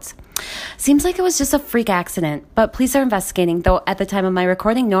 knockouts. Seems like it was just a freak accident, but police are investigating, though at the time of my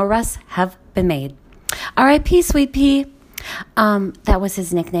recording, no arrests have been made. R.I.P. Sweet Pea. That was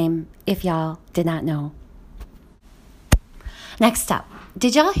his nickname, if y'all did not know. Next up,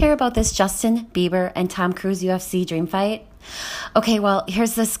 did y'all hear about this Justin Bieber and Tom Cruise UFC dream fight? Okay, well,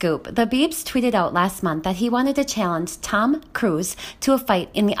 here's the scoop. The Biebs tweeted out last month that he wanted to challenge Tom Cruise to a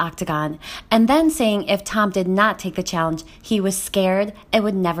fight in the octagon, and then saying if Tom did not take the challenge, he was scared and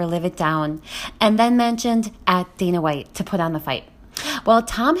would never live it down, and then mentioned at Dana White to put on the fight. Well,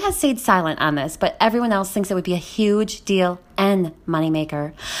 Tom has stayed silent on this, but everyone else thinks it would be a huge deal and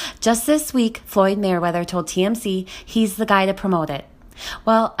moneymaker. Just this week, Floyd Mayweather told TMZ he's the guy to promote it.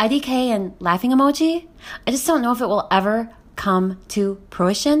 Well, IDK and laughing emoji, I just don't know if it will ever come to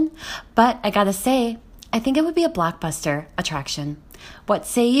fruition, but I gotta say, I think it would be a blockbuster attraction. What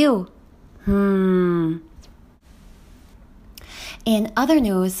say you? In other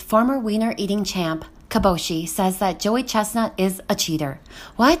news, former wiener eating champ Kaboshi says that Joey Chestnut is a cheater.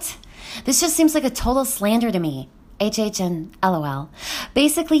 What? This just seems like a total slander to me. HH and LOL.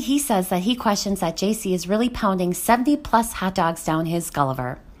 Basically, he says that he questions that JC is really pounding 70 plus hot dogs down his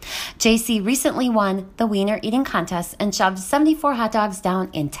Gulliver. JC recently won the wiener eating contest and shoved 74 hot dogs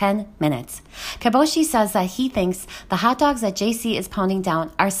down in 10 minutes. Kaboshi says that he thinks the hot dogs that JC is pounding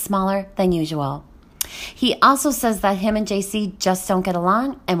down are smaller than usual. He also says that him and JC just don't get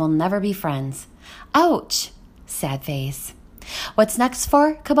along and will never be friends. Ouch! Sad face. What's next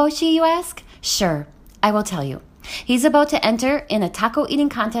for Kaboshi, you ask? Sure, I will tell you. He's about to enter in a taco eating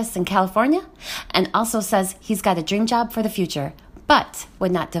contest in California and also says he's got a dream job for the future, but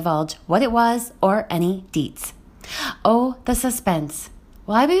would not divulge what it was or any deets. Oh, the suspense.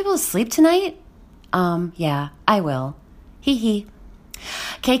 Will I be able to sleep tonight? Yeah, I will. Hee hee.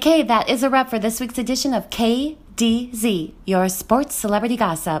 KK, that is a wrap for this week's edition of KDZ, your sports celebrity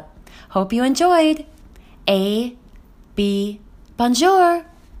gossip. Hope you enjoyed. A, B, bonjour.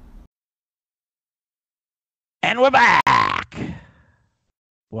 And we're back.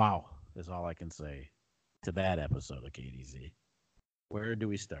 Wow, is all I can say to that episode of KDZ. Where do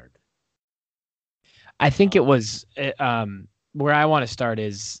we start? I think it was where I want to start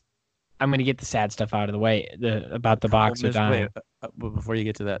is I'm going to get the sad stuff out of the way about the boxer dying. Before you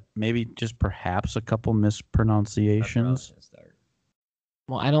get to that, maybe just perhaps a couple mispronunciations.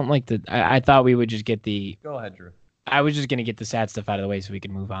 Well, I don't like the. I thought we would just get the. Go ahead, Drew. I was just going to get the sad stuff out of the way so we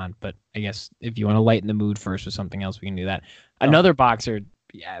can move on. But I guess if you want to lighten the mood first with something else, we can do that. Another boxer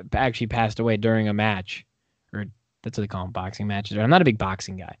actually passed away during a match, or that's what they call them, boxing matches. I'm not a big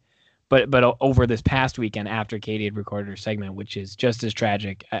boxing guy, but over this past weekend after Katie had recorded her segment, which is just as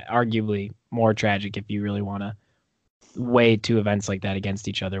tragic, arguably more tragic if you really want to weigh two events like that against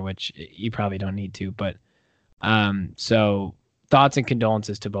each other, which you probably don't need to. But so thoughts and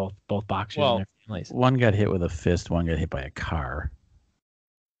condolences to both boxers and their families. One got hit with a fist, one got hit by a car.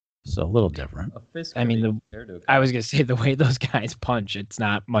 So a little different. I mean, I was going to say the way those guys punch, it's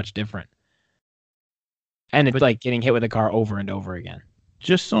not much different. And it's like getting hit with a car over and over again.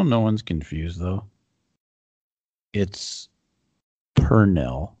 Just so no one's confused, though, it's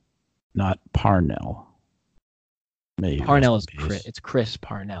Pernell, not Parnell. Maybe Parnell is it's Chris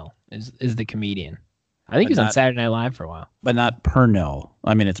Parnell is the comedian. I think he was on Saturday Night Live for a while. But not Pernell.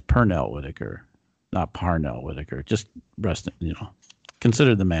 I mean, it's Pernell Whitaker, not Parnell Whitaker. Just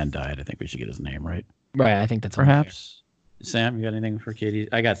consider the man died. I think we should get his name right. Right. I think that's perhaps. Sam, you got anything for Katie?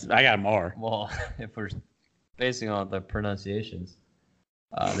 I got more. Well, if we're basing on the pronunciations,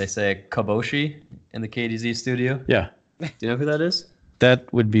 they say Kaboshi in the KDZ studio. Yeah. Do you know who that is?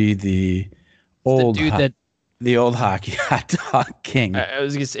 That would be the old dude the old hockey hot dog king.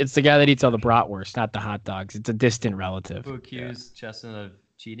 It's the guy that eats all the bratwurst, not the hot dogs. It's a distant relative. Who accused Chestnut of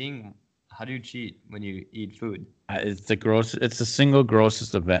cheating? How do you cheat when you eat food? It's the single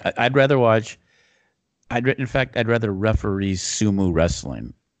grossest event. I'd rather referee sumo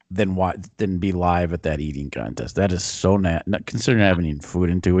wrestling than be live at that eating contest. That is so not considering I haven't eaten food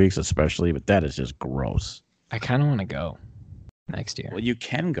in 2 weeks, especially, but that is just gross. I kind of want to go next year. Well, you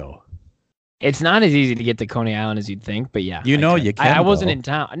can go. It's not as easy to get to Coney Island as you'd think, but yeah. You can. I wasn't go. in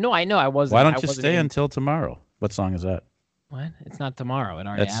town. No, I know I wasn't. Why don't you wasn't stay until tomorrow? What song is that? What? It's not tomorrow. It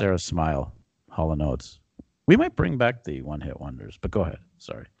already That's happened. Sarah Smile, Hall & Oates. We might bring back the one-hit wonders, but go ahead.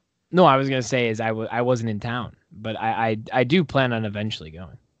 Sorry. No, I was gonna say is I wasn't in town, but I do plan on eventually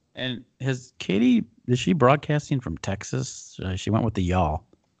going. And is she broadcasting from Texas? She went with the y'all.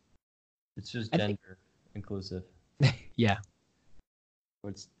 It's just gender inclusive. Yeah.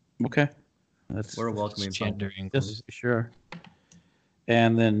 It's, Okay. we're a welcoming Gender public. inclusive. Sure.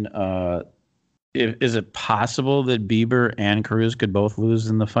 And then is it possible that Bieber and Cruz could both lose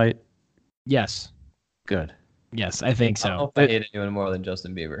in the fight? Yes. Good. Yes, I think I don't know so. if I hate anyone more than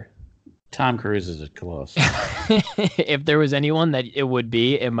Justin Bieber. Tom Cruise is close. If there was anyone that it would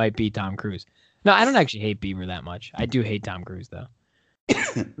be, it might be Tom Cruise. No, I don't actually hate Bieber that much. I do hate Tom Cruise though.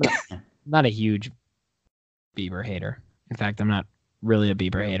 Not a huge Bieber hater. In fact, I'm not really a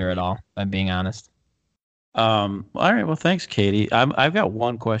Bieber hater at all, if I'm being honest. All right. Well, thanks, Katie. I've got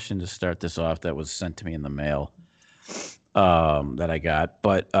one question to start this off that was sent to me in the mail that I got.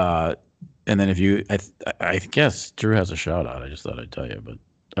 But and then I guess Drew has a shout out. I just thought I'd tell you. But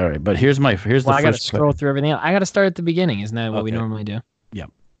all right. But here's the I got to first. scroll through everything else. I got to start at the beginning. Isn't that what we Okay. normally do?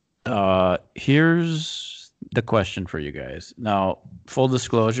 Here's the question for you guys. Now, full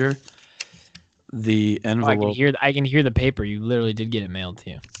disclosure, the Oh, envelope. I can hear the paper. You literally did get it mailed to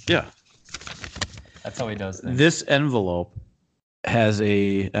you. Yeah. That's how he does things. This envelope has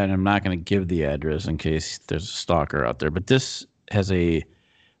and I'm not going to give the address in case there's a stalker out there, but this has a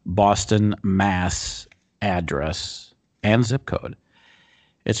Boston, Mass address and zip code.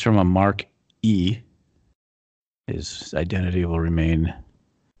 It's from a Mark E. His identity will remain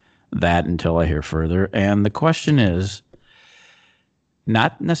that until I hear further. And the question is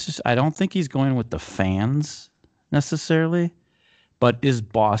not necessarily, I don't think he's going with the fans necessarily, but is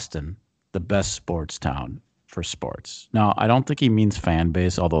Boston the best sports town for sports? Now, I don't think he means fan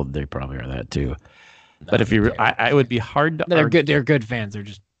base, although they probably are that too. But if you, I would be hard to. They're argue. good. They're good fans. They're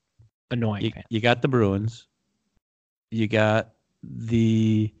just annoying fans. You got the Bruins. You got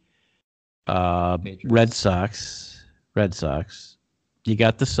the Patriots. Red Sox. You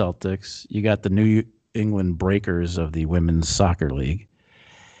got the Celtics. You got the New England Breakers of the Women's Soccer League.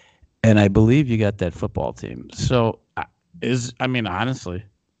 And I believe you got that football team. So, honestly,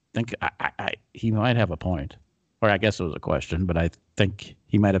 think he might have a point. Or I guess it was a question, but I think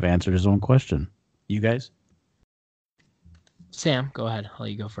he might have answered his own question. You guys? Sam, go ahead. I'll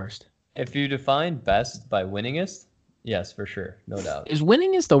let you go first. If you define best by winningest, yes, for sure, no doubt. Is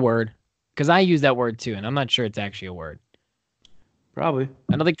winningest the word? Because I use that word too, and I'm not sure it's actually a word. Probably.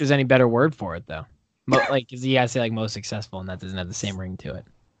 I don't think there's any better word for it though. Cause you gotta say like most successful, and that doesn't have the same ring to it.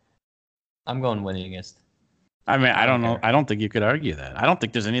 I'm going winningest. I mean, I don't know. I don't think you could argue that. I don't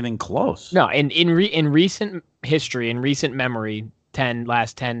think there's anything close. No, in recent history, in recent memory,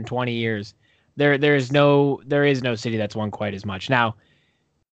 last 10, 20 years, there is no city that's won quite as much. Now,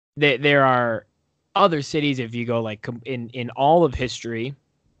 there are other cities, if you go like in all of history,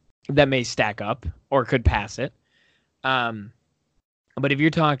 that may stack up or could pass it. But if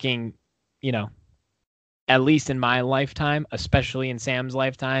you're talking, at least in my lifetime, especially in Sam's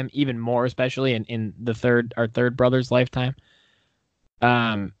lifetime, even more especially in our third brother's lifetime,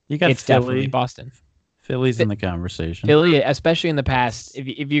 You got it's definitely Boston. Philly's in the conversation. Philly, especially in the past,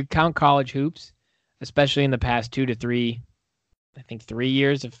 if you count college hoops, especially in the past 2 to 3, I think 3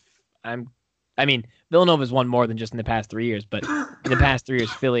 years. Villanova's won more than just in the past 3 years, but in the past 3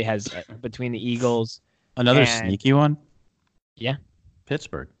 years, Philly has between the Eagles. Another and- sneaky one? Yeah.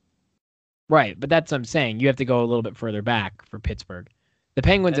 Pittsburgh. Right, but that's what I'm saying. You have to go a little bit further back for Pittsburgh. The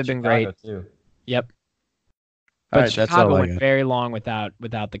Penguins have been great. Too. Yep. All But right, that's Chicago all I went got. very long without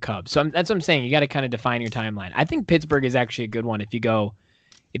the Cubs. So that's what I'm saying. You got to kind of define your timeline. I think Pittsburgh is actually a good one if you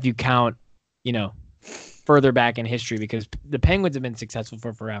count, further back in history, because the Penguins have been successful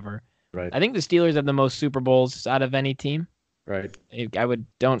for forever. Right. I think the Steelers have the most Super Bowls out of any team. Right.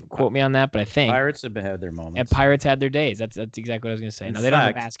 Don't quote me on that, but I think Pirates have had their moments. and Pirates had their days. That's exactly what I was going to say. In No, they don't have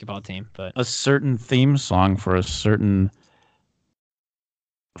a fact- basketball team, but A certain theme song for a certain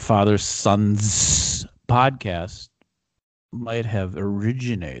father-son's podcast might have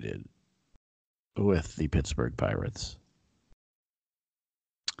originated with the Pittsburgh Pirates.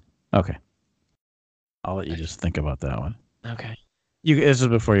 Okay. I'll let you just think about that one. okay. This is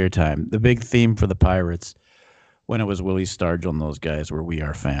before your time. The big theme for the Pirates, when it was Willie Stargell and those guys, were "We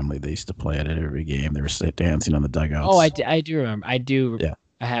Are Family." They used to play it at every game. They were dancing on the dugouts. Oh, I do remember. I do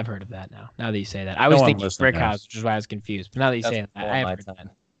I have heard of that now. Now that you say that, I was one thinking listening Brick knows. House, which is why I was confused. But now that you That's say that, before I have my heard time.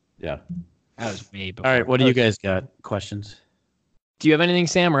 that. Yeah. That was way before. All right. What do you guys got? Questions? Do you have anything,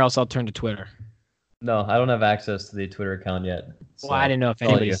 Sam, or else I'll turn to Twitter? No, I don't have access to the Twitter account yet. Well, I didn't know if I'll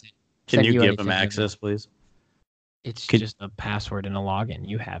anybody you. Can sent you give anything them or not. access, please? It's Can- just a password and a login.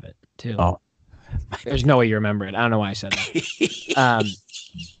 You have it too. Oh. There's no way you remember it. I don't know why I said that.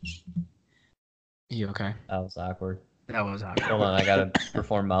 You okay? That was awkward. That was awkward. Hold on, I gotta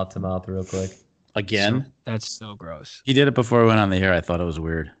perform mouth to mouth real quick. Again? That's so gross. He did it before we went on the air. I thought it was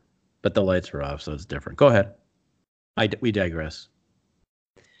weird, but the lights were off, so it's different. Go ahead. We digress.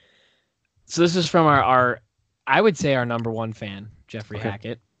 So this is from our I would say our number one fan, Jeffrey Okay.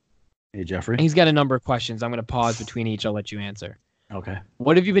 Hackett. Hey, Jeffrey. He's got a number of questions. I'm going to pause between each. I'll let you answer. Okay.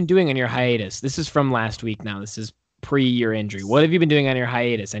 What have you been doing on your hiatus? This is from last week now. This is pre your injury. What have you been doing on your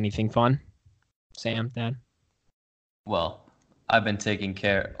hiatus? Anything fun? Sam, Dad? Well, I've been taking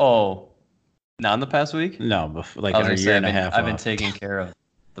care. Oh, not in the past week. No, like I was a gonna year say, and a half. I've been off. taking care of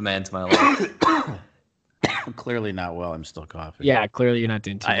the man to my left. Clearly not well. I'm still coughing. Yeah, clearly you're not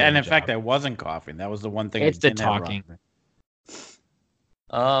doing too good And a in fact, job. I wasn't coughing. That was the one thing. It's I the didn't have wrong talking. with me.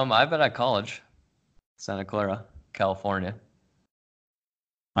 I've been at college, Santa Clara, California.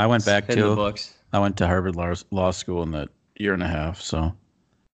 I went back Hitting the to. books. I went to Harvard Law School in that year and a half. So.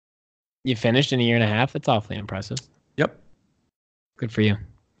 You finished in a year and a half? That's awfully impressive. Yep. Good for you.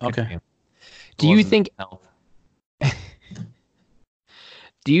 Good for Okay. you. Do you Wasn't think health.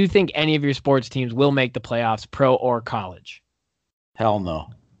 Do you think any of your sports teams will make the playoffs, pro or college? Hell no.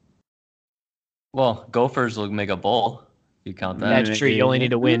 Well, Gophers will make a bowl. If you count that. That's true. You only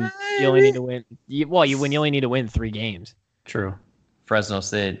need to win. You only need to win. You only need to win 3 games. True. Fresno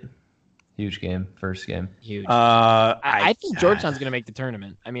State, huge game, first game. Huge. I think Georgetown's going to make the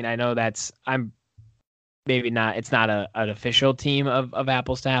tournament. I mean, I know I'm maybe not. It's not an official team of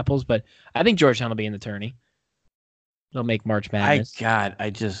apples to apples, but I think Georgetown will be in the tourney. They'll make March Madness. I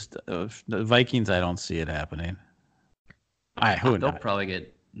just the Vikings. I don't see it happening. Who They'll knows? probably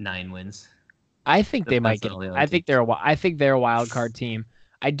get 9 wins. I think they might get. Depends on the other I think they're a wild card team.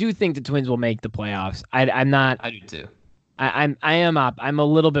 I do think the Twins will make the playoffs. I'm not. I do too. I'm a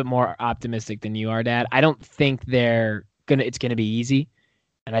little bit more optimistic than you are, Dad. I don't think it's gonna be easy,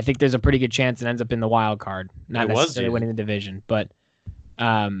 and I think there's a pretty good chance it ends up in the wild card, not It was necessarily easy. winning the division. But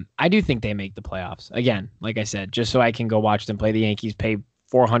I do think they make the playoffs again. Like I said, just so I can go watch them play the Yankees, pay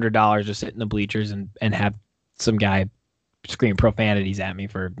 $400 to sit in the bleachers and have some guy scream profanities at me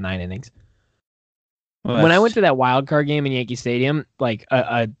for 9 innings. Well, When I went to that wild card game in Yankee Stadium, like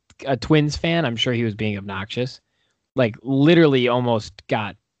a Twins fan, I'm sure he was being obnoxious. Like literally almost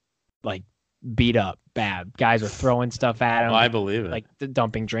got like beat up bad. Guys were throwing stuff at him, I believe it. like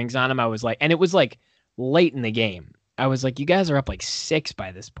dumping drinks on him. I was like, and it was like late in the game. I was like, you guys are up like 6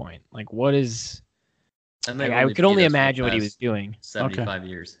 by this point. Like, what is? And Like, they've I only could only beat us for the imagine what he past was doing. 75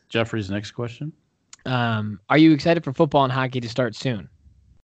 years. Jeffrey's next question. Are you excited for football and hockey to start soon?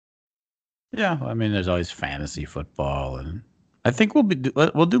 Yeah, I mean, there's always fantasy football, and I think we'll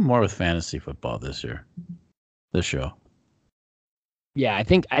do more with fantasy football this year. This show. Yeah, I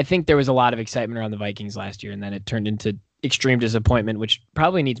think there was a lot of excitement around the Vikings last year, and then it turned into extreme disappointment, which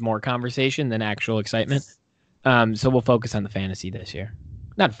probably needs more conversation than actual excitement. So we'll focus on the fantasy this year.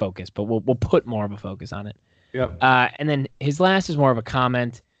 Not focus, but we'll put more of a focus on it. Yep. And then his last is more of a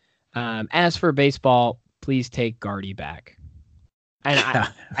comment. As for baseball, please take Gardy back. And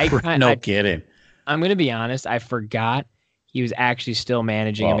No kidding. I'm going to be honest. I forgot he was actually still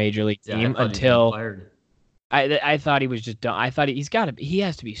managing a major league Yeah, I team thought he'd been until fired. I thought he was just done. I thought he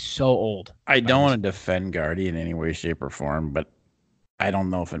has to be so old. I don't want to defend Gardy in any way, shape, or form, but I don't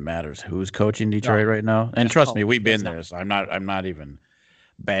know if it matters who's coaching Detroit right now. And trust me, we've been there, so I'm not even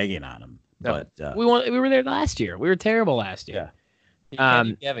bagging on him. No. But We were there last year. We were terrible last year. Yeah. He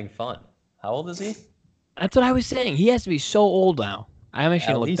can't be having fun. How old is he? That's what I was saying. He has to be so old now. I'm actually At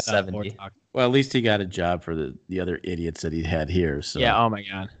gonna look least that up before 70. we talk. well, at least he got a job for the other idiots that he had here. So Yeah. Oh my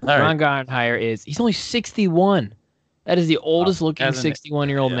God. All right. Ron Gardenhire he's only 61. That is the oldest looking hasn't it?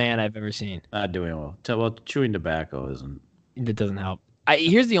 61-year-old Yeah. man I've ever seen. not doing well. Well, chewing tobacco isn't. That doesn't help.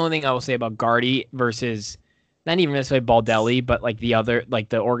 Here's the only thing I will say about Gardy versus not even necessarily Baldelli, but like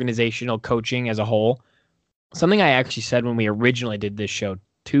the organizational coaching as a whole. Something I actually said when we originally did this show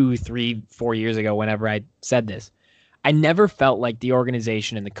 2, 3, 4 years ago, whenever I said this, I never felt like the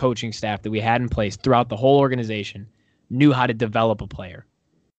organization and the coaching staff that we had in place throughout the whole organization knew how to develop a player.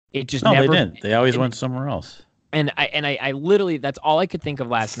 It just No, never. they didn't. They always went somewhere else. And I literally, that's all I could think of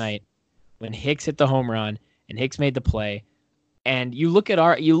last night when Hicks hit the home run and Hicks made the play. And you look at And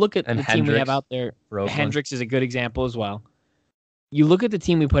the team we have Hendricks out there. broke one. Hendricks is a good example as well. you look at the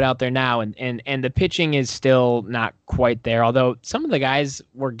team we put out there now, and the pitching is still not quite there. Although some of the guys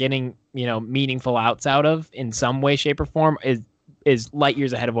we're getting, meaningful outs out of in some way, shape, or form is light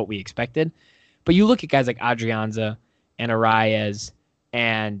years ahead of what we expected. But you look at guys like Adrianza and Arias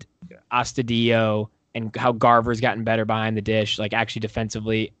and Astudillo and how Garver's gotten better behind the dish, like actually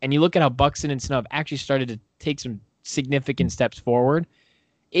defensively. And you look at how Buxton and Snow have actually started to take some significant steps forward.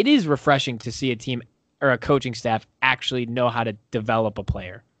 It is refreshing to see a team or a coaching staff actually know how to develop a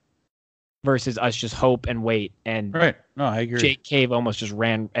player versus us just hope and wait. And Right. No, I agree. Jake Cave almost just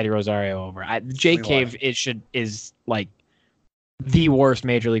ran Eddie Rosario over. Jake Cave is like the worst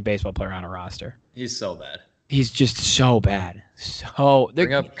Major League Baseball player on a roster. He's so bad. He's just so bad. So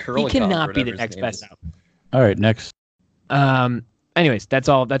Bring up he cannot be the next best out. All right, next. Anyways, that's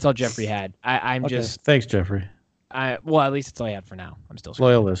all Jeffrey had. I'm Okay. just Thanks, Jeffrey. well, at least it's all I had for now. I'm still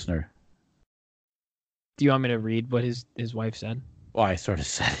Loyal listener. Do you want me to read what his wife said? Well, I sort of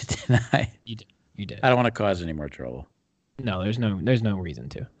said it, didn't I? You did. I don't want to cause any more trouble. No, there's no reason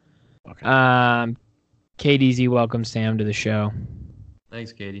to. Okay. KDZ welcomes Sam to the show.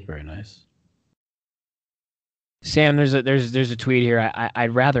 Thanks, Katie. Very nice. Sam, there's a tweet here.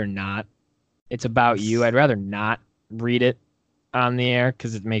 I'd rather not. It's about you. I'd rather not read it on the air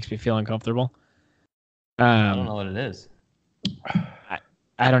because it makes me feel uncomfortable. I don't know what it is.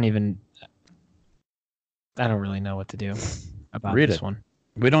 I don't really know what to do about Read this it. one.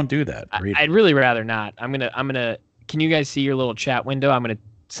 We don't do that. Read I'd really rather not. I'm gonna. Can you guys see your little chat window? I'm gonna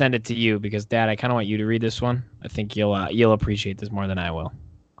send it to you because, Dad, I kind of want you to read this one. I think you'll appreciate this more than I will.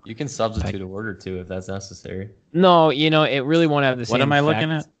 You can substitute a word or two if that's necessary. No, it really won't have the same. What am I effect.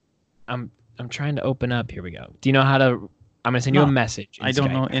 looking at? I'm trying to open up. Here we go. Do you know how to? I'm gonna send you a message. In I don't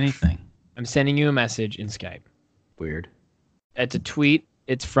Skype. know anything. I'm sending you a message in Skype. Weird. It's a tweet.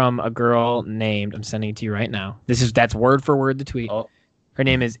 It's from a girl named. I'm sending it to you right now. That's word for word the tweet. Oh. Her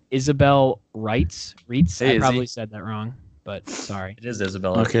name is Isabel Reitz. Hey, I probably Izzy. said that wrong, but sorry. It is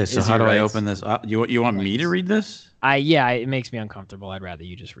Isabella. Okay, so Izzy how do I writes- open this? You want me to read this? It makes me uncomfortable. I'd rather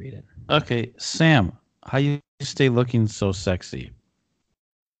you just read it. Okay, Sam, how you stay looking so sexy?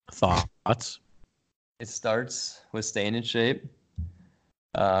 Thoughts? It starts with staying in shape,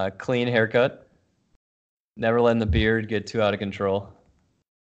 clean haircut, never letting the beard get too out of control,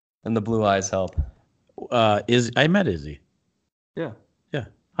 and the blue eyes help. I met Izzy. Yeah. Yeah.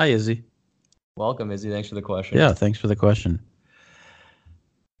 Hi, Izzy. Welcome, Izzy. Thanks for the question. Yeah, thanks for the question.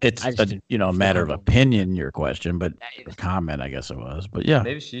 It's I just didn't a matter of feel opinion, your question, but a comment, I guess it was. But yeah,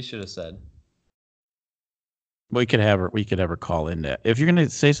 Maybe she should have said. we could have her call in that. If you're gonna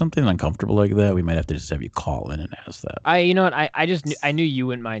say something uncomfortable like that, we might have to just have you call in and ask that. You know what? I knew you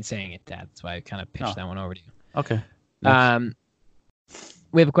wouldn't mind saying it, Dad. That's why I kind of pitched that one over to you. Okay.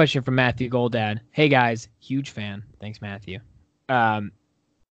 We have a question from Matthew Goldad. Hey guys, huge fan. Thanks, Matthew.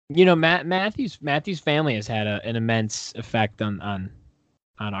 Matthew's family has had an immense effect on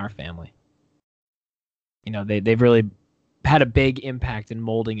our family. They've really had a big impact in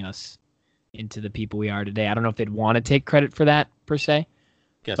molding us into the people we are today. I don't know if they'd want to take credit for that per se,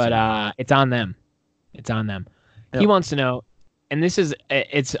 but it's on them. It's on them. Yep. He wants to know, and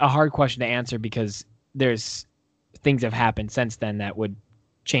it's a hard question to answer because there's things have happened since then that would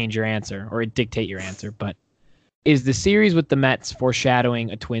change your answer or dictate your answer. But is the series with the Mets foreshadowing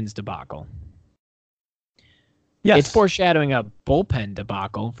a Twins debacle? Yes. It's foreshadowing a bullpen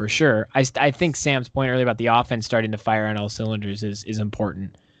debacle for sure. I think Sam's point earlier about the offense starting to fire on all cylinders is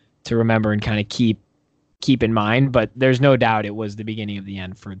important to remember and kind of keep in mind. But there's no doubt it was the beginning of the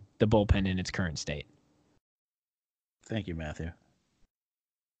end for the bullpen in its current state. Thank you, Matthew.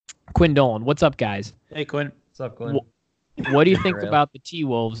 Quinn Dolan, what's up, guys? Hey, Quinn. What's up, Glenn? What do you think Real. about the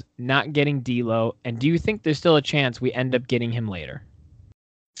T-Wolves not getting D'Lo, and do you think there's still a chance we end up getting him later?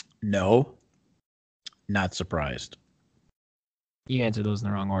 No. Not surprised. You answered those in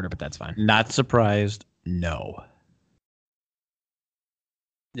the wrong order, but that's fine. Not surprised. No.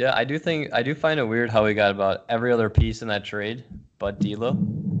 Yeah, I do find it weird how we got about every other piece in that trade but D'Lo.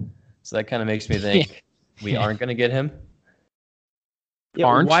 So that kind of makes me think we aren't going to get him. Yeah,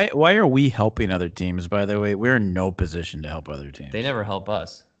 Aren't? why are we helping other teams? By the way, we're in no position to help other teams. They never help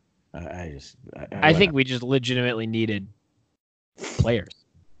us. I think we just legitimately needed players.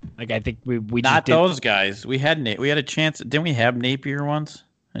 Like I think we not just did. those guys. We had a chance. Didn't we have Napier once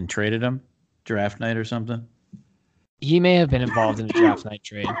and traded him draft night or something? He may have been involved in the draft night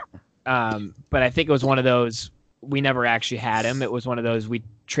trade, but I think it was one of those we never actually had him. It was one of those we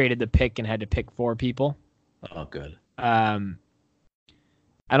traded the pick and had to pick 4 people. Oh, good. I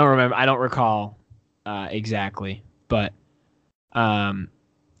don't recall exactly, but I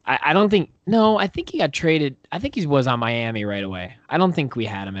I don't think. No, I think he got traded. I think he was on Miami right away. I don't think we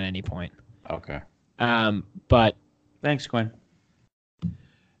had him at any point. Okay. But Thanks, Quinn.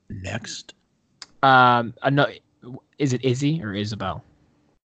 Next. no, is it Izzy or Isabel?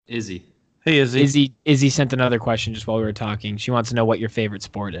 Izzy. Hey, Izzy. Izzy sent another question just while we were talking. She wants to know what your favorite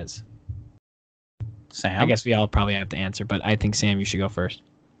sport is. Sam. I guess we all probably have to answer, but I think Sam, you should go first.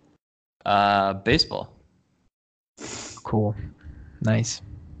 Baseball. Cool. Nice.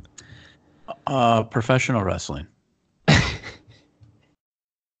 Professional wrestling.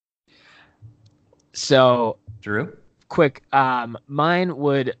 So Drew. quick. Mine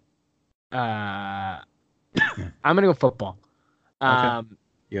would. I'm gonna go football. Okay.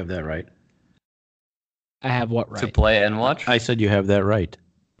 You have that right. I have what right? To play and watch. I said you have that right.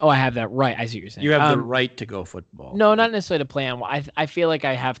 Oh, I have that right. I see what you're saying. You have the right to go football. No, not necessarily to play on. I feel like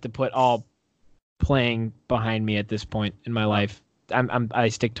I have to put all playing behind me at this point in my life. I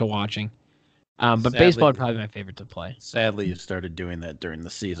stick to watching. But Sadly, baseball would probably be my favorite to play. Sadly, you started doing that during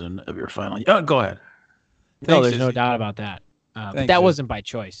the season of your final. Oh, go ahead. No, Thanks, there's no Izzy. doubt about that. But Thanks, that Izzy. wasn't by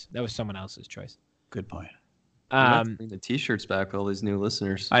choice. That was someone else's choice. Good point. We have to bring the T-shirts back for all these new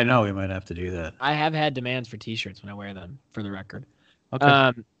listeners. I know we might have to do that. I have had demands for T-shirts when I wear them, for the record.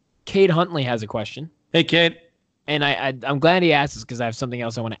 Okay. Cade Huntley has a question, Hey, Kate. and I'm glad he asked this because I have something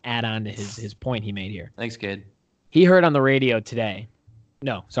else I want to add on to his point he made here. Thanks, kid. He heard on the radio today,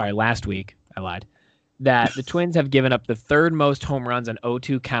 last week, I lied, that the Twins have given up the third most home runs on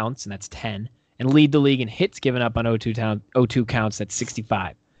 0-2 counts, and that's 10, and lead the league in hits given up on 0-2 counts, that's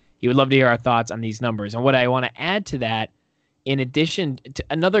 65. He would love to hear our thoughts on these numbers. And what I want to add to that, in addition to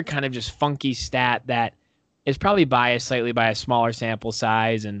another kind of just funky stat that is probably biased slightly by a smaller sample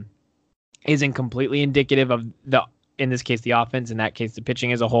size and isn't completely indicative of in this case, the offense, in that case, the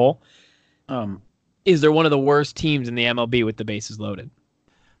pitching as a whole, is they're one of the worst teams in the MLB with the bases loaded.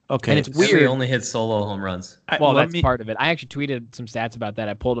 Okay. And it's We weird. only hit solo home runs. Well, that's part of it. I actually tweeted some stats about that.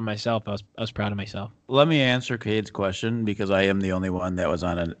 I pulled them myself. I was proud of myself. Let me answer Cade's question because I am the only one that was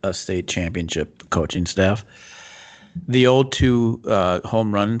on a state championship coaching staff. The 0-2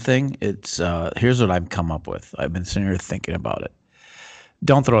 home run thing, it's here's what I've come up with. I've been sitting here thinking about it.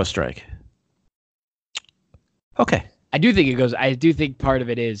 Don't throw a strike. Okay. I do think part of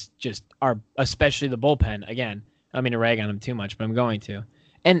it is just especially the bullpen. Again, I don't mean to rag on them too much, but I'm going to.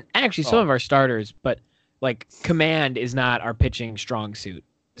 And actually, some of our starters, but like command is not our pitching strong suit.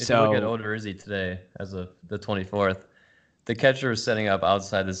 If So you look at Odorizzi today, as of the 24th, the catcher was setting up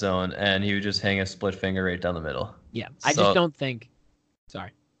outside the zone, and he would just hang a split finger right down the middle. yeah, I So- just don't think.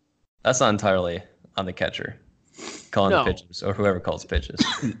 Sorry. That's not entirely on the catcher calling No. the pitches or whoever calls pitches.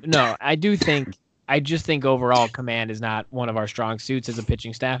 No, I just think overall command is not one of our strong suits as a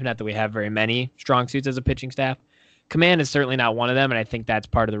pitching staff. Not that we have very many strong suits as a pitching staff. Command is certainly not one of them, and I think that's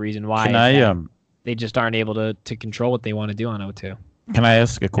part of the reason why Can is I that they just aren't able to control what they want to do on 0-2. can I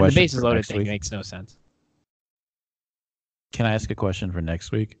ask a And the question bases for loaded next thing week? makes no sense. Can I ask a question for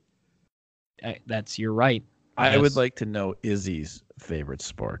next week? You're right. I Yes. would like to know Izzy's favorite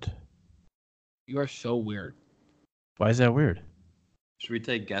sport. You are so weird. Why is that weird? Should we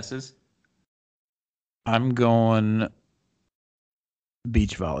take guesses? I'm going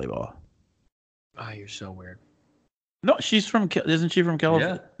beach volleyball. Oh, you're so weird. No, she's from. Isn't she from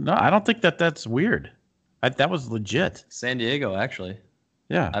California? Yeah. No, I don't think that's weird. That was legit. San Diego, actually.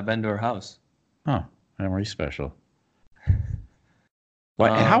 Yeah. I've been to her house. Oh, memory special.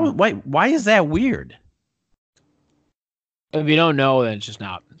 Why is that weird? If you don't know, then it's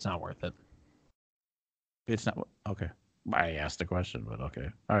not worth it. It's not okay. I asked a question, but okay.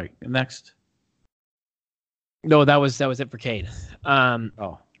 All right, next. No, that was it for Cade. Oh,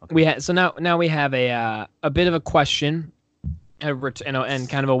 okay. We had now we have a bit of a question, and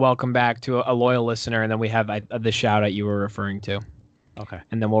kind of a welcome back to a loyal listener, and then we have the shout out you were referring to, Okay.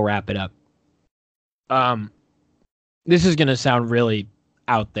 and then we'll wrap it up. This is gonna sound really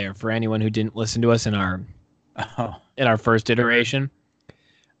out there for anyone who didn't listen to us in our first iteration,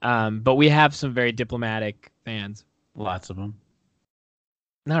 but we have some very diplomatic fans. Lots of them.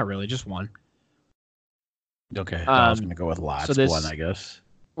 Not really, just one. Okay, I was Um, gonna go with lots. so this- one, I guess.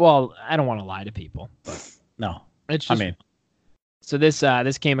 Well, I don't want to lie to people, but No, it's I just. mean, So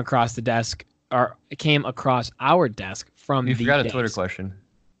this came across the desk, or it came across our desk from You the forgot a days. Twitter question.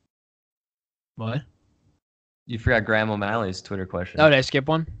 What? You forgot Graham O'Malley's Twitter question. Oh, did I skip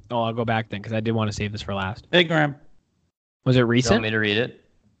one? Oh, I'll go back then because I did want to save this for last. hey Graham. Was it You want recent? me to read it?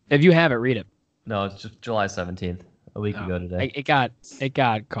 If you have it, read it. No, it's just July 17th, a week Oh, ago today. It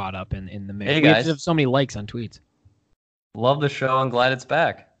got caught up in the mix. Hey, We guys. have so many likes on tweets. Love the show and glad it's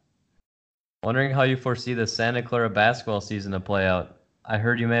back. Wondering how you foresee the Santa Clara basketball season to play out. I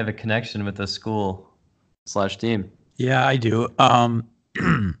heard you may have a connection with the school/team. Yeah, I do. Well,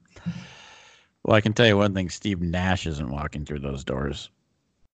 I can tell you one thing: Steve Nash isn't walking through those doors.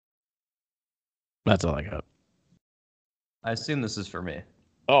 That's all I got. I assume this is for me.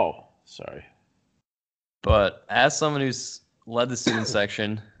 Oh, sorry. But as someone who's led the student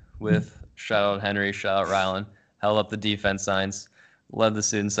section with shout out Henry, shout out Rylan, held up the defense signs, led the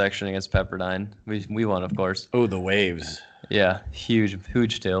student section against Pepperdine. We won, of course. Oh, the waves. Yeah,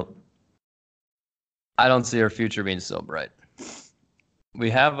 huge tilt. I don't see our future being so bright. We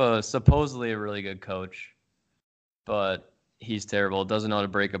have supposedly a really good coach, but he's terrible, doesn't know how to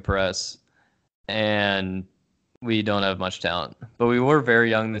break a press, and we don't have much talent. But we were very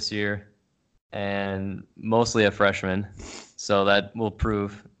young this year, and mostly a freshman, so that will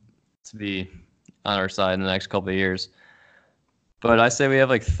prove to be on our side in the next couple of years. But I say we have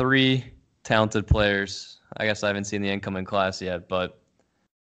like 3 talented players. I guess I haven't seen the incoming class yet, but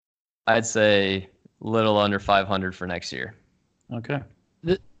I'd say little under 500 for next year. Okay.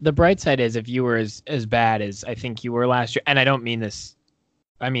 The bright side is if you were as bad as I think you were last year, and I don't mean this,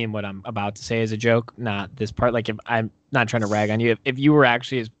 I mean what I'm about to say is a joke, not this part. Like, if I'm not trying to rag on you, if you were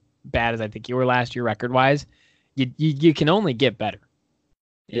actually as bad as I think you were last year record-wise, you can only get better.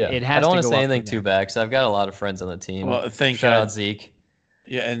 Yeah, it has I don't want to to go say up anything from too there. bad because I've got a lot of friends on the team. Well, thank Shout God. out Zeke.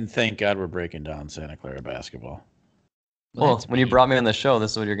 Yeah, and thank God we're breaking down Santa Clara basketball. Well, That's when you me. brought me on the show,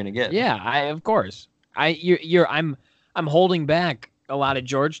 this is what you're gonna get. Yeah, of course. I'm holding back a lot of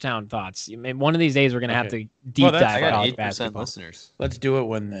Georgetown thoughts. I mean, one of these days we're gonna have to Okay. deep Well, that's- dive I got college 8% basketball. listeners. Let's do it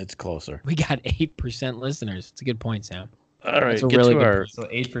when it's closer. We got 8% listeners. It's a good point, Sam. All right, That's a get really to good our. point. So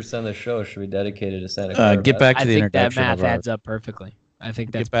 8% of the show should be dedicated to Santa Clara. Get back to I the think that introduction math of our. adds up perfectly. I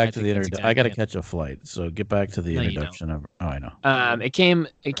think that's Get back I to think the that's introduction. I got to exactly catch a flight, so get back to the No, you introduction of. Oh, I know. it.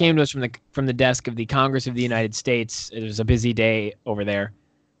 It came to us from the desk of the Congress of the United States. It was a busy day over there.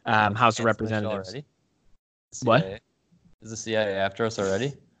 House of Representatives. Already? What? CIA? Is the CIA after us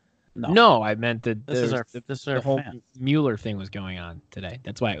already? No, I meant that This is our. This is our the whole fan. Mueller thing was going on today.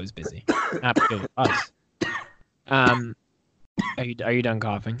 That's why it was busy. Not because of us. Are you done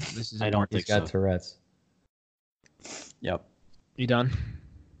coughing? This is I don't He's think got so. Tourette's. Yep. You done?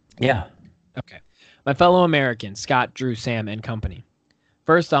 Yeah. Okay. My fellow Americans, Scott, Drew, Sam, and company.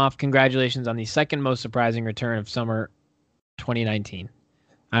 First off, congratulations on the second most surprising return of summer 2019.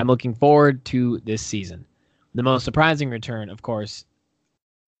 I'm looking forward to this season. The most surprising return, of course.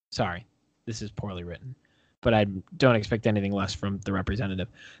 Sorry, this is poorly written, but I don't expect anything less from the representative.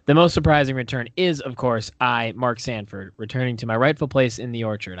 The most surprising return is, of course, I, Mark Sanford, returning to my rightful place in the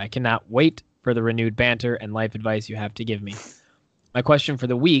orchard. I cannot wait for the renewed banter and life advice you have to give me. My question for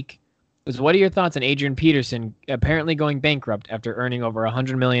the week was, what are your thoughts on Adrian Peterson apparently going bankrupt after earning over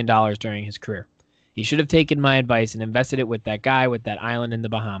 $100 million during his career? He should have taken my advice and invested it with that guy with that island in the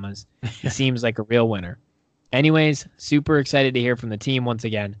Bahamas. He seems like a real winner. Anyways, super excited to hear from the team once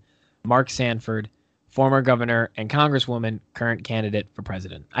again. Mark Sanford, former governor and congresswoman, current candidate for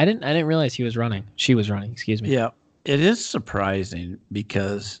president. I didn't realize he was running. She was running, excuse me. Yeah. It is surprising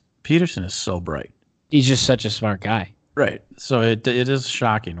because Peterson is so bright. He's just such a smart guy. Right. So it is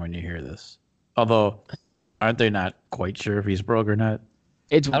shocking when you hear this. Although, aren't they not quite sure if he's broke or not?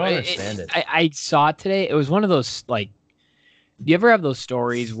 I don't understand it. I saw it today. It was one of those, like, do you ever have those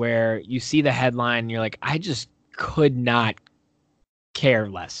stories where you see the headline and you're like, I just could not care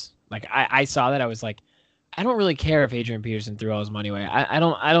less. Like, I saw that. I was like, I don't really care if Adrian Peterson threw all his money away.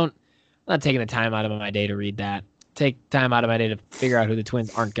 I'm not taking the time out of my day to read that. Take time out of my day to figure out who the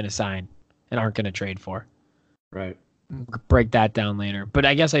Twins aren't going to sign and aren't going to trade for. Right. Break that down later. But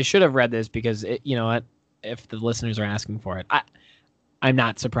I guess I should have read this because, you know what, if the listeners are asking for it, I'm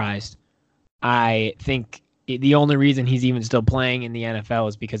not surprised. I think the only reason he's even still playing in the NFL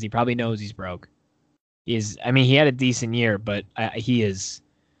is because he probably knows he's broke. He had a decent year, but he is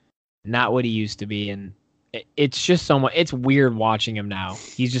not what he used to be. And it's just it's weird watching him now.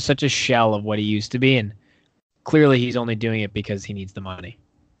 He's just such a shell of what he used to be. And clearly he's only doing it because he needs the money.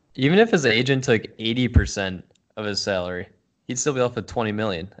 Even if his agent took 80% of his salary, he'd still be off at $20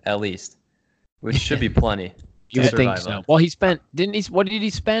 million at least, which should be plenty. You to would think survive so. on. Well, what did he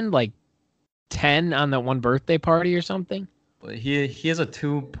spend? Like 10 on that one birthday party or something? He has a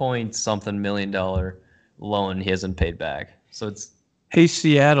 $2-point-something million loan he hasn't paid back. So it's Hey,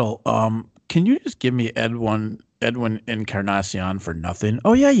 Seattle, can you just give me Edwin Encarnacion for nothing?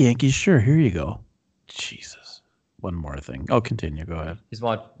 Oh, yeah, Yankees. Sure. Here you go. Jesus. One more thing. Oh, continue. Go ahead.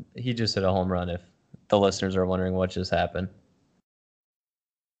 he just hit a home run. If the listeners are wondering what just happened,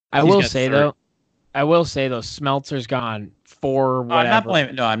 I He's will got say though, Smeltzer's gone for whatever. I'm not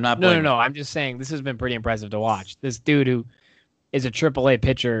blaming. No, I'm not blaming. No. I'm just saying this has been pretty impressive to watch. This dude who is a AAA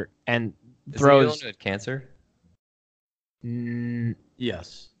pitcher and Is he the throws. one who had cancer?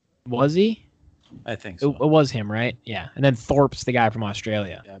 Yes, Was he? I think It so. was him, right? Yeah. And then Thorpe's the guy from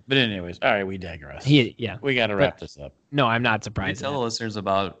Australia. Yeah, but anyways, all right, we digress. Yeah. We got to wrap this up. No, I'm not Can you surprised. tell the listeners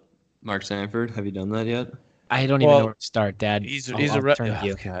about Mark Sanford? Have you done that yet? I don't even know where to start, Dad. He's I'll a turn to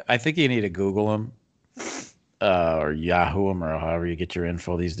you. okay. I think you need to Google him, or Yahoo him, or however you get your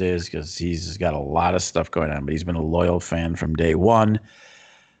info these days, because he's got a lot of stuff going on. But he's been a loyal fan from day one.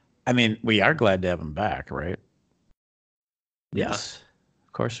 I mean, we are glad to have him back, right? Yes,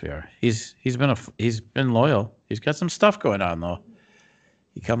 of course we are. He's been loyal. He's got some stuff going on though.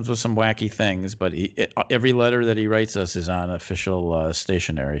 He comes with some wacky things, but every letter that he writes us is on official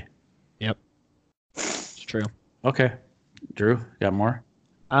stationery. Yep. It's true. Okay, Drew, got more?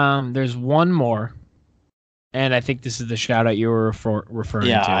 There's one more, and I think this is the shout out you were referring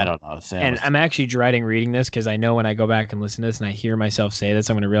to. I don't know. Sam And was- I'm actually dreading reading this because I know when I go back and listen to this and I hear myself say this,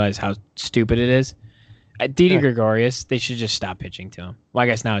 I'm going to realize how stupid it is. Didi Gregorius, they should just stop pitching to him. Well, I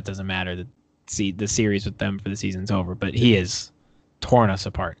guess now it doesn't matter. The series with them for the season's over, but he has torn us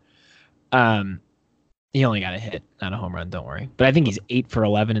apart. He only got a hit, not a home run. Don't worry. But I think he's 8 for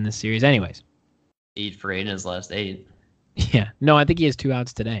 11 in this series. Anyways, 8 for 8 in his last 8. yeah. No, I think he has 2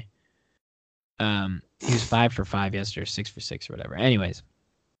 outs today. He was 5 for 5 yesterday, or 6 for 6 or whatever. Anyways,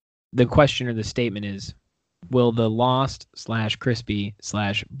 the question or the statement is, will the Lost / Crispy /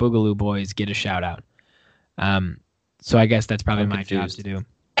 Boogaloo Boys get a shout out? So I guess that's probably I'm my job confused. to do.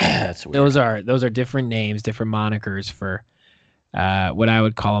 That's weird. Those are different names, different monikers for what I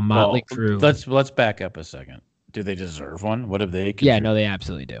would call a motley crew. Let's back up a second. Do they deserve one? What have they? Yeah, contributed? no, they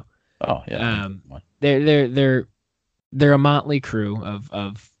absolutely do. Oh yeah. They're a motley crew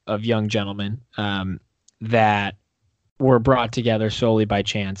of young gentlemen that were brought together solely by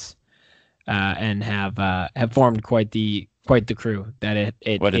chance and have formed quite the crew. That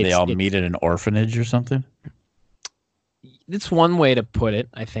What did they all meet at an orphanage or something? It's one way to put it.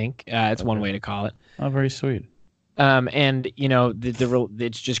 I think it's one way to call it. Oh, very sweet. And you know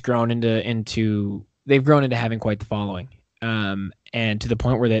it's just grown into they've grown into having quite the following. And to the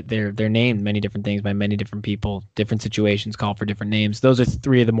point where they're named many different things by many different people, different situations call for different names. Those are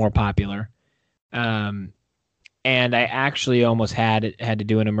 3 of the more popular. And I actually almost had to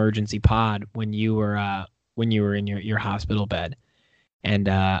do an emergency pod when you were in your hospital bed, and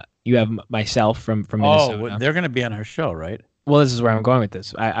you have myself from Minnesota. Oh, they're going to be on our show, right? Well, this is where I'm going with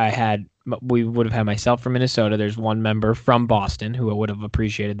this. We would have had myself from Minnesota. There's one member from Boston who would have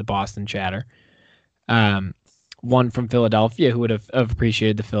appreciated the Boston chatter. One from Philadelphia who would have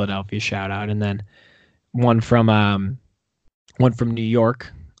appreciated the Philadelphia shout out, and then one from New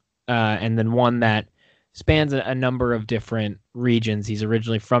York, and then one that spans a number of different regions. He's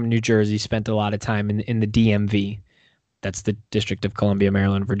originally from New Jersey, spent a lot of time in the DMV. That's the District of Columbia,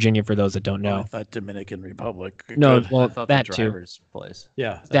 Maryland, Virginia, for those that don't know. I thought Dominican Republic. No, Good. well, I thought that the too. driver's place.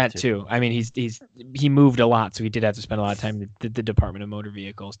 Yeah, That too. I mean, he moved a lot, so he did have to spend a lot of time at the Department of Motor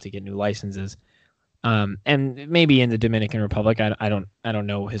Vehicles to get new licenses. And maybe in the Dominican Republic, I don't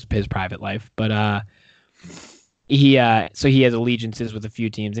know his private life, but he has allegiances with a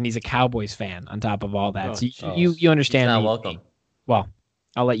few teams, and he's a Cowboys fan on top of all that. Oh, So you understand. He's not welcome. Well,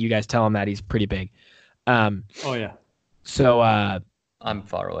 I'll let you guys tell him that he's pretty big. Oh yeah. So I'm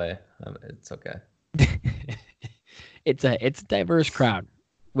far away. It's okay. it's a diverse crowd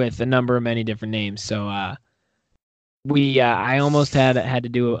with a number of many different names. So I almost had to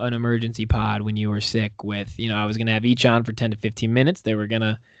do an emergency pod when you were sick with, I was going to have each on for 10 to 15 minutes. They were going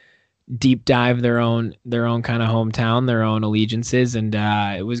to deep dive their own kind of hometown, their own allegiances. And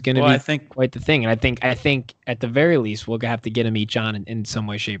it was going to be I think quite the thing. And I think at the very least, we'll have to get them each on in some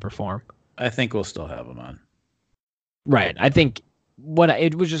way, shape or form. we'll still have them on. Right. I think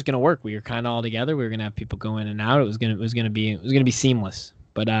it was just going to work. We were kind of all together. We were going to have people go in and out. It was going to be seamless,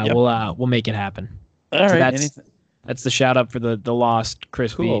 but Yep. we'll make it happen. All So right. That's the shout out for the Lost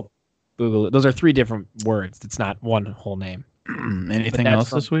Crispy Cool. Boogaloo. Those are 3 different words. It's not one whole name. Anything that's else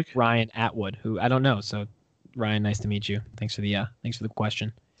from this week? Ryan Atwood, who I don't know. So Ryan, nice to meet you. Thanks for the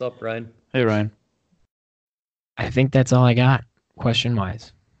question. What's up, Ryan? Hey Ryan. I think that's all I got question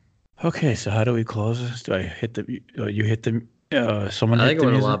wise. Okay, so how do we close this? Do I hit the? You hit the? Someone I hit think it the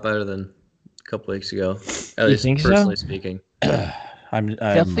went a music? lot better than a couple weeks ago. At You least think so? personally speaking. I'm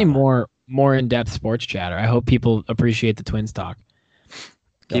Definitely more in depth sports chatter. I hope people appreciate the Twins talk.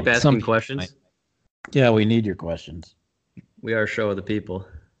 Keep Some asking people questions. might. Yeah, we need your questions. We are a show of the people.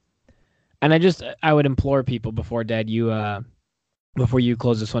 And I would implore people before you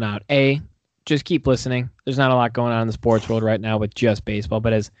close this one out. Just keep listening. There's not a lot going on in the sports world right now with just baseball,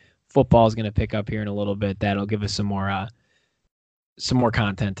 but as football is going to pick up here in a little bit, that'll give us some more some more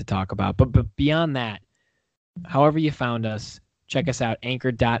content to talk about. But beyond that, however you found us, check us out,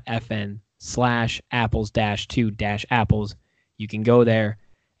 anchor.fn/apples-2-apples. You can go there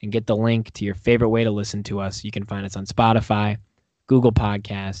and get the link to your favorite way to listen to us. You can find us on Spotify, Google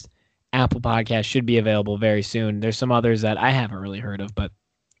Podcast, Apple Podcast should be available very soon. There's some others that I haven't really heard of,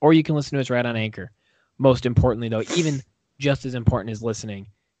 or you can listen to us right on Anchor. Most importantly, though, even just as important as listening,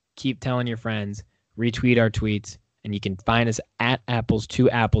 keep telling your friends, retweet our tweets, and you can find us at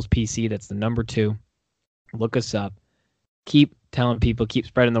Apples2ApplesPC. That's the number 2. Look us up. Keep telling people, keep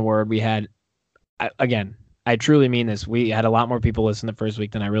spreading the word. We had, again, I truly mean this. We had a lot more people listen the first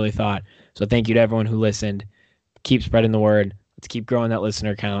week than I really thought. So thank you to everyone who listened. Keep spreading the word. Let's keep growing that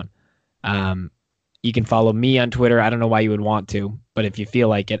listener count. You can follow me on Twitter. I don't know why you would want to, but if you feel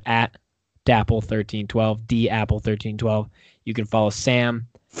like it, at Dapple1312, Dapple1312. You can follow Sam.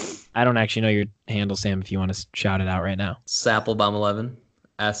 I don't actually know your handle, Sam, if you want to shout it out right now. Sapplebomb11.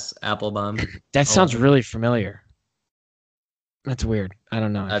 S Applebaum. That sounds really familiar. That's weird. I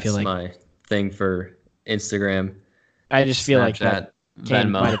don't know. That's I feel like my thing for Instagram. I just feel like Snapchat, that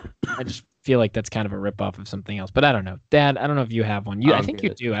Venmo. I just feel like that's kind of a ripoff of something else. But I don't know. Dad, I don't know if you have one. I think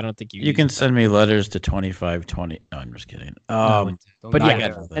you do. I don't think you You can send me letters to 2520. No, I'm just kidding. But I yeah,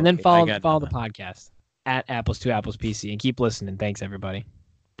 got and then I follow got the nothing. podcast at Apples2ApplesPC and keep listening. Thanks, everybody.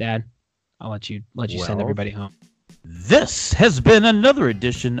 Dad, I'll let you send Well, everybody home. This has been another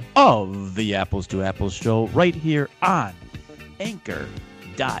edition of the Apples to Apples show right here on anchor.fm/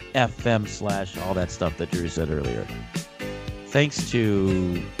 all that stuff that Drew said earlier. Thanks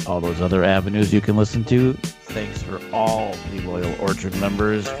to all those other avenues you can listen to. Thanks for all the loyal Orchard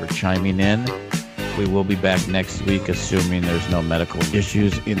members for chiming in. We will be back next week, assuming there's no medical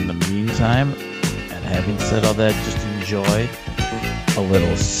issues in the meantime. And having said all that, just enjoy a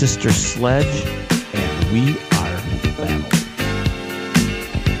little Sister Sledge, and we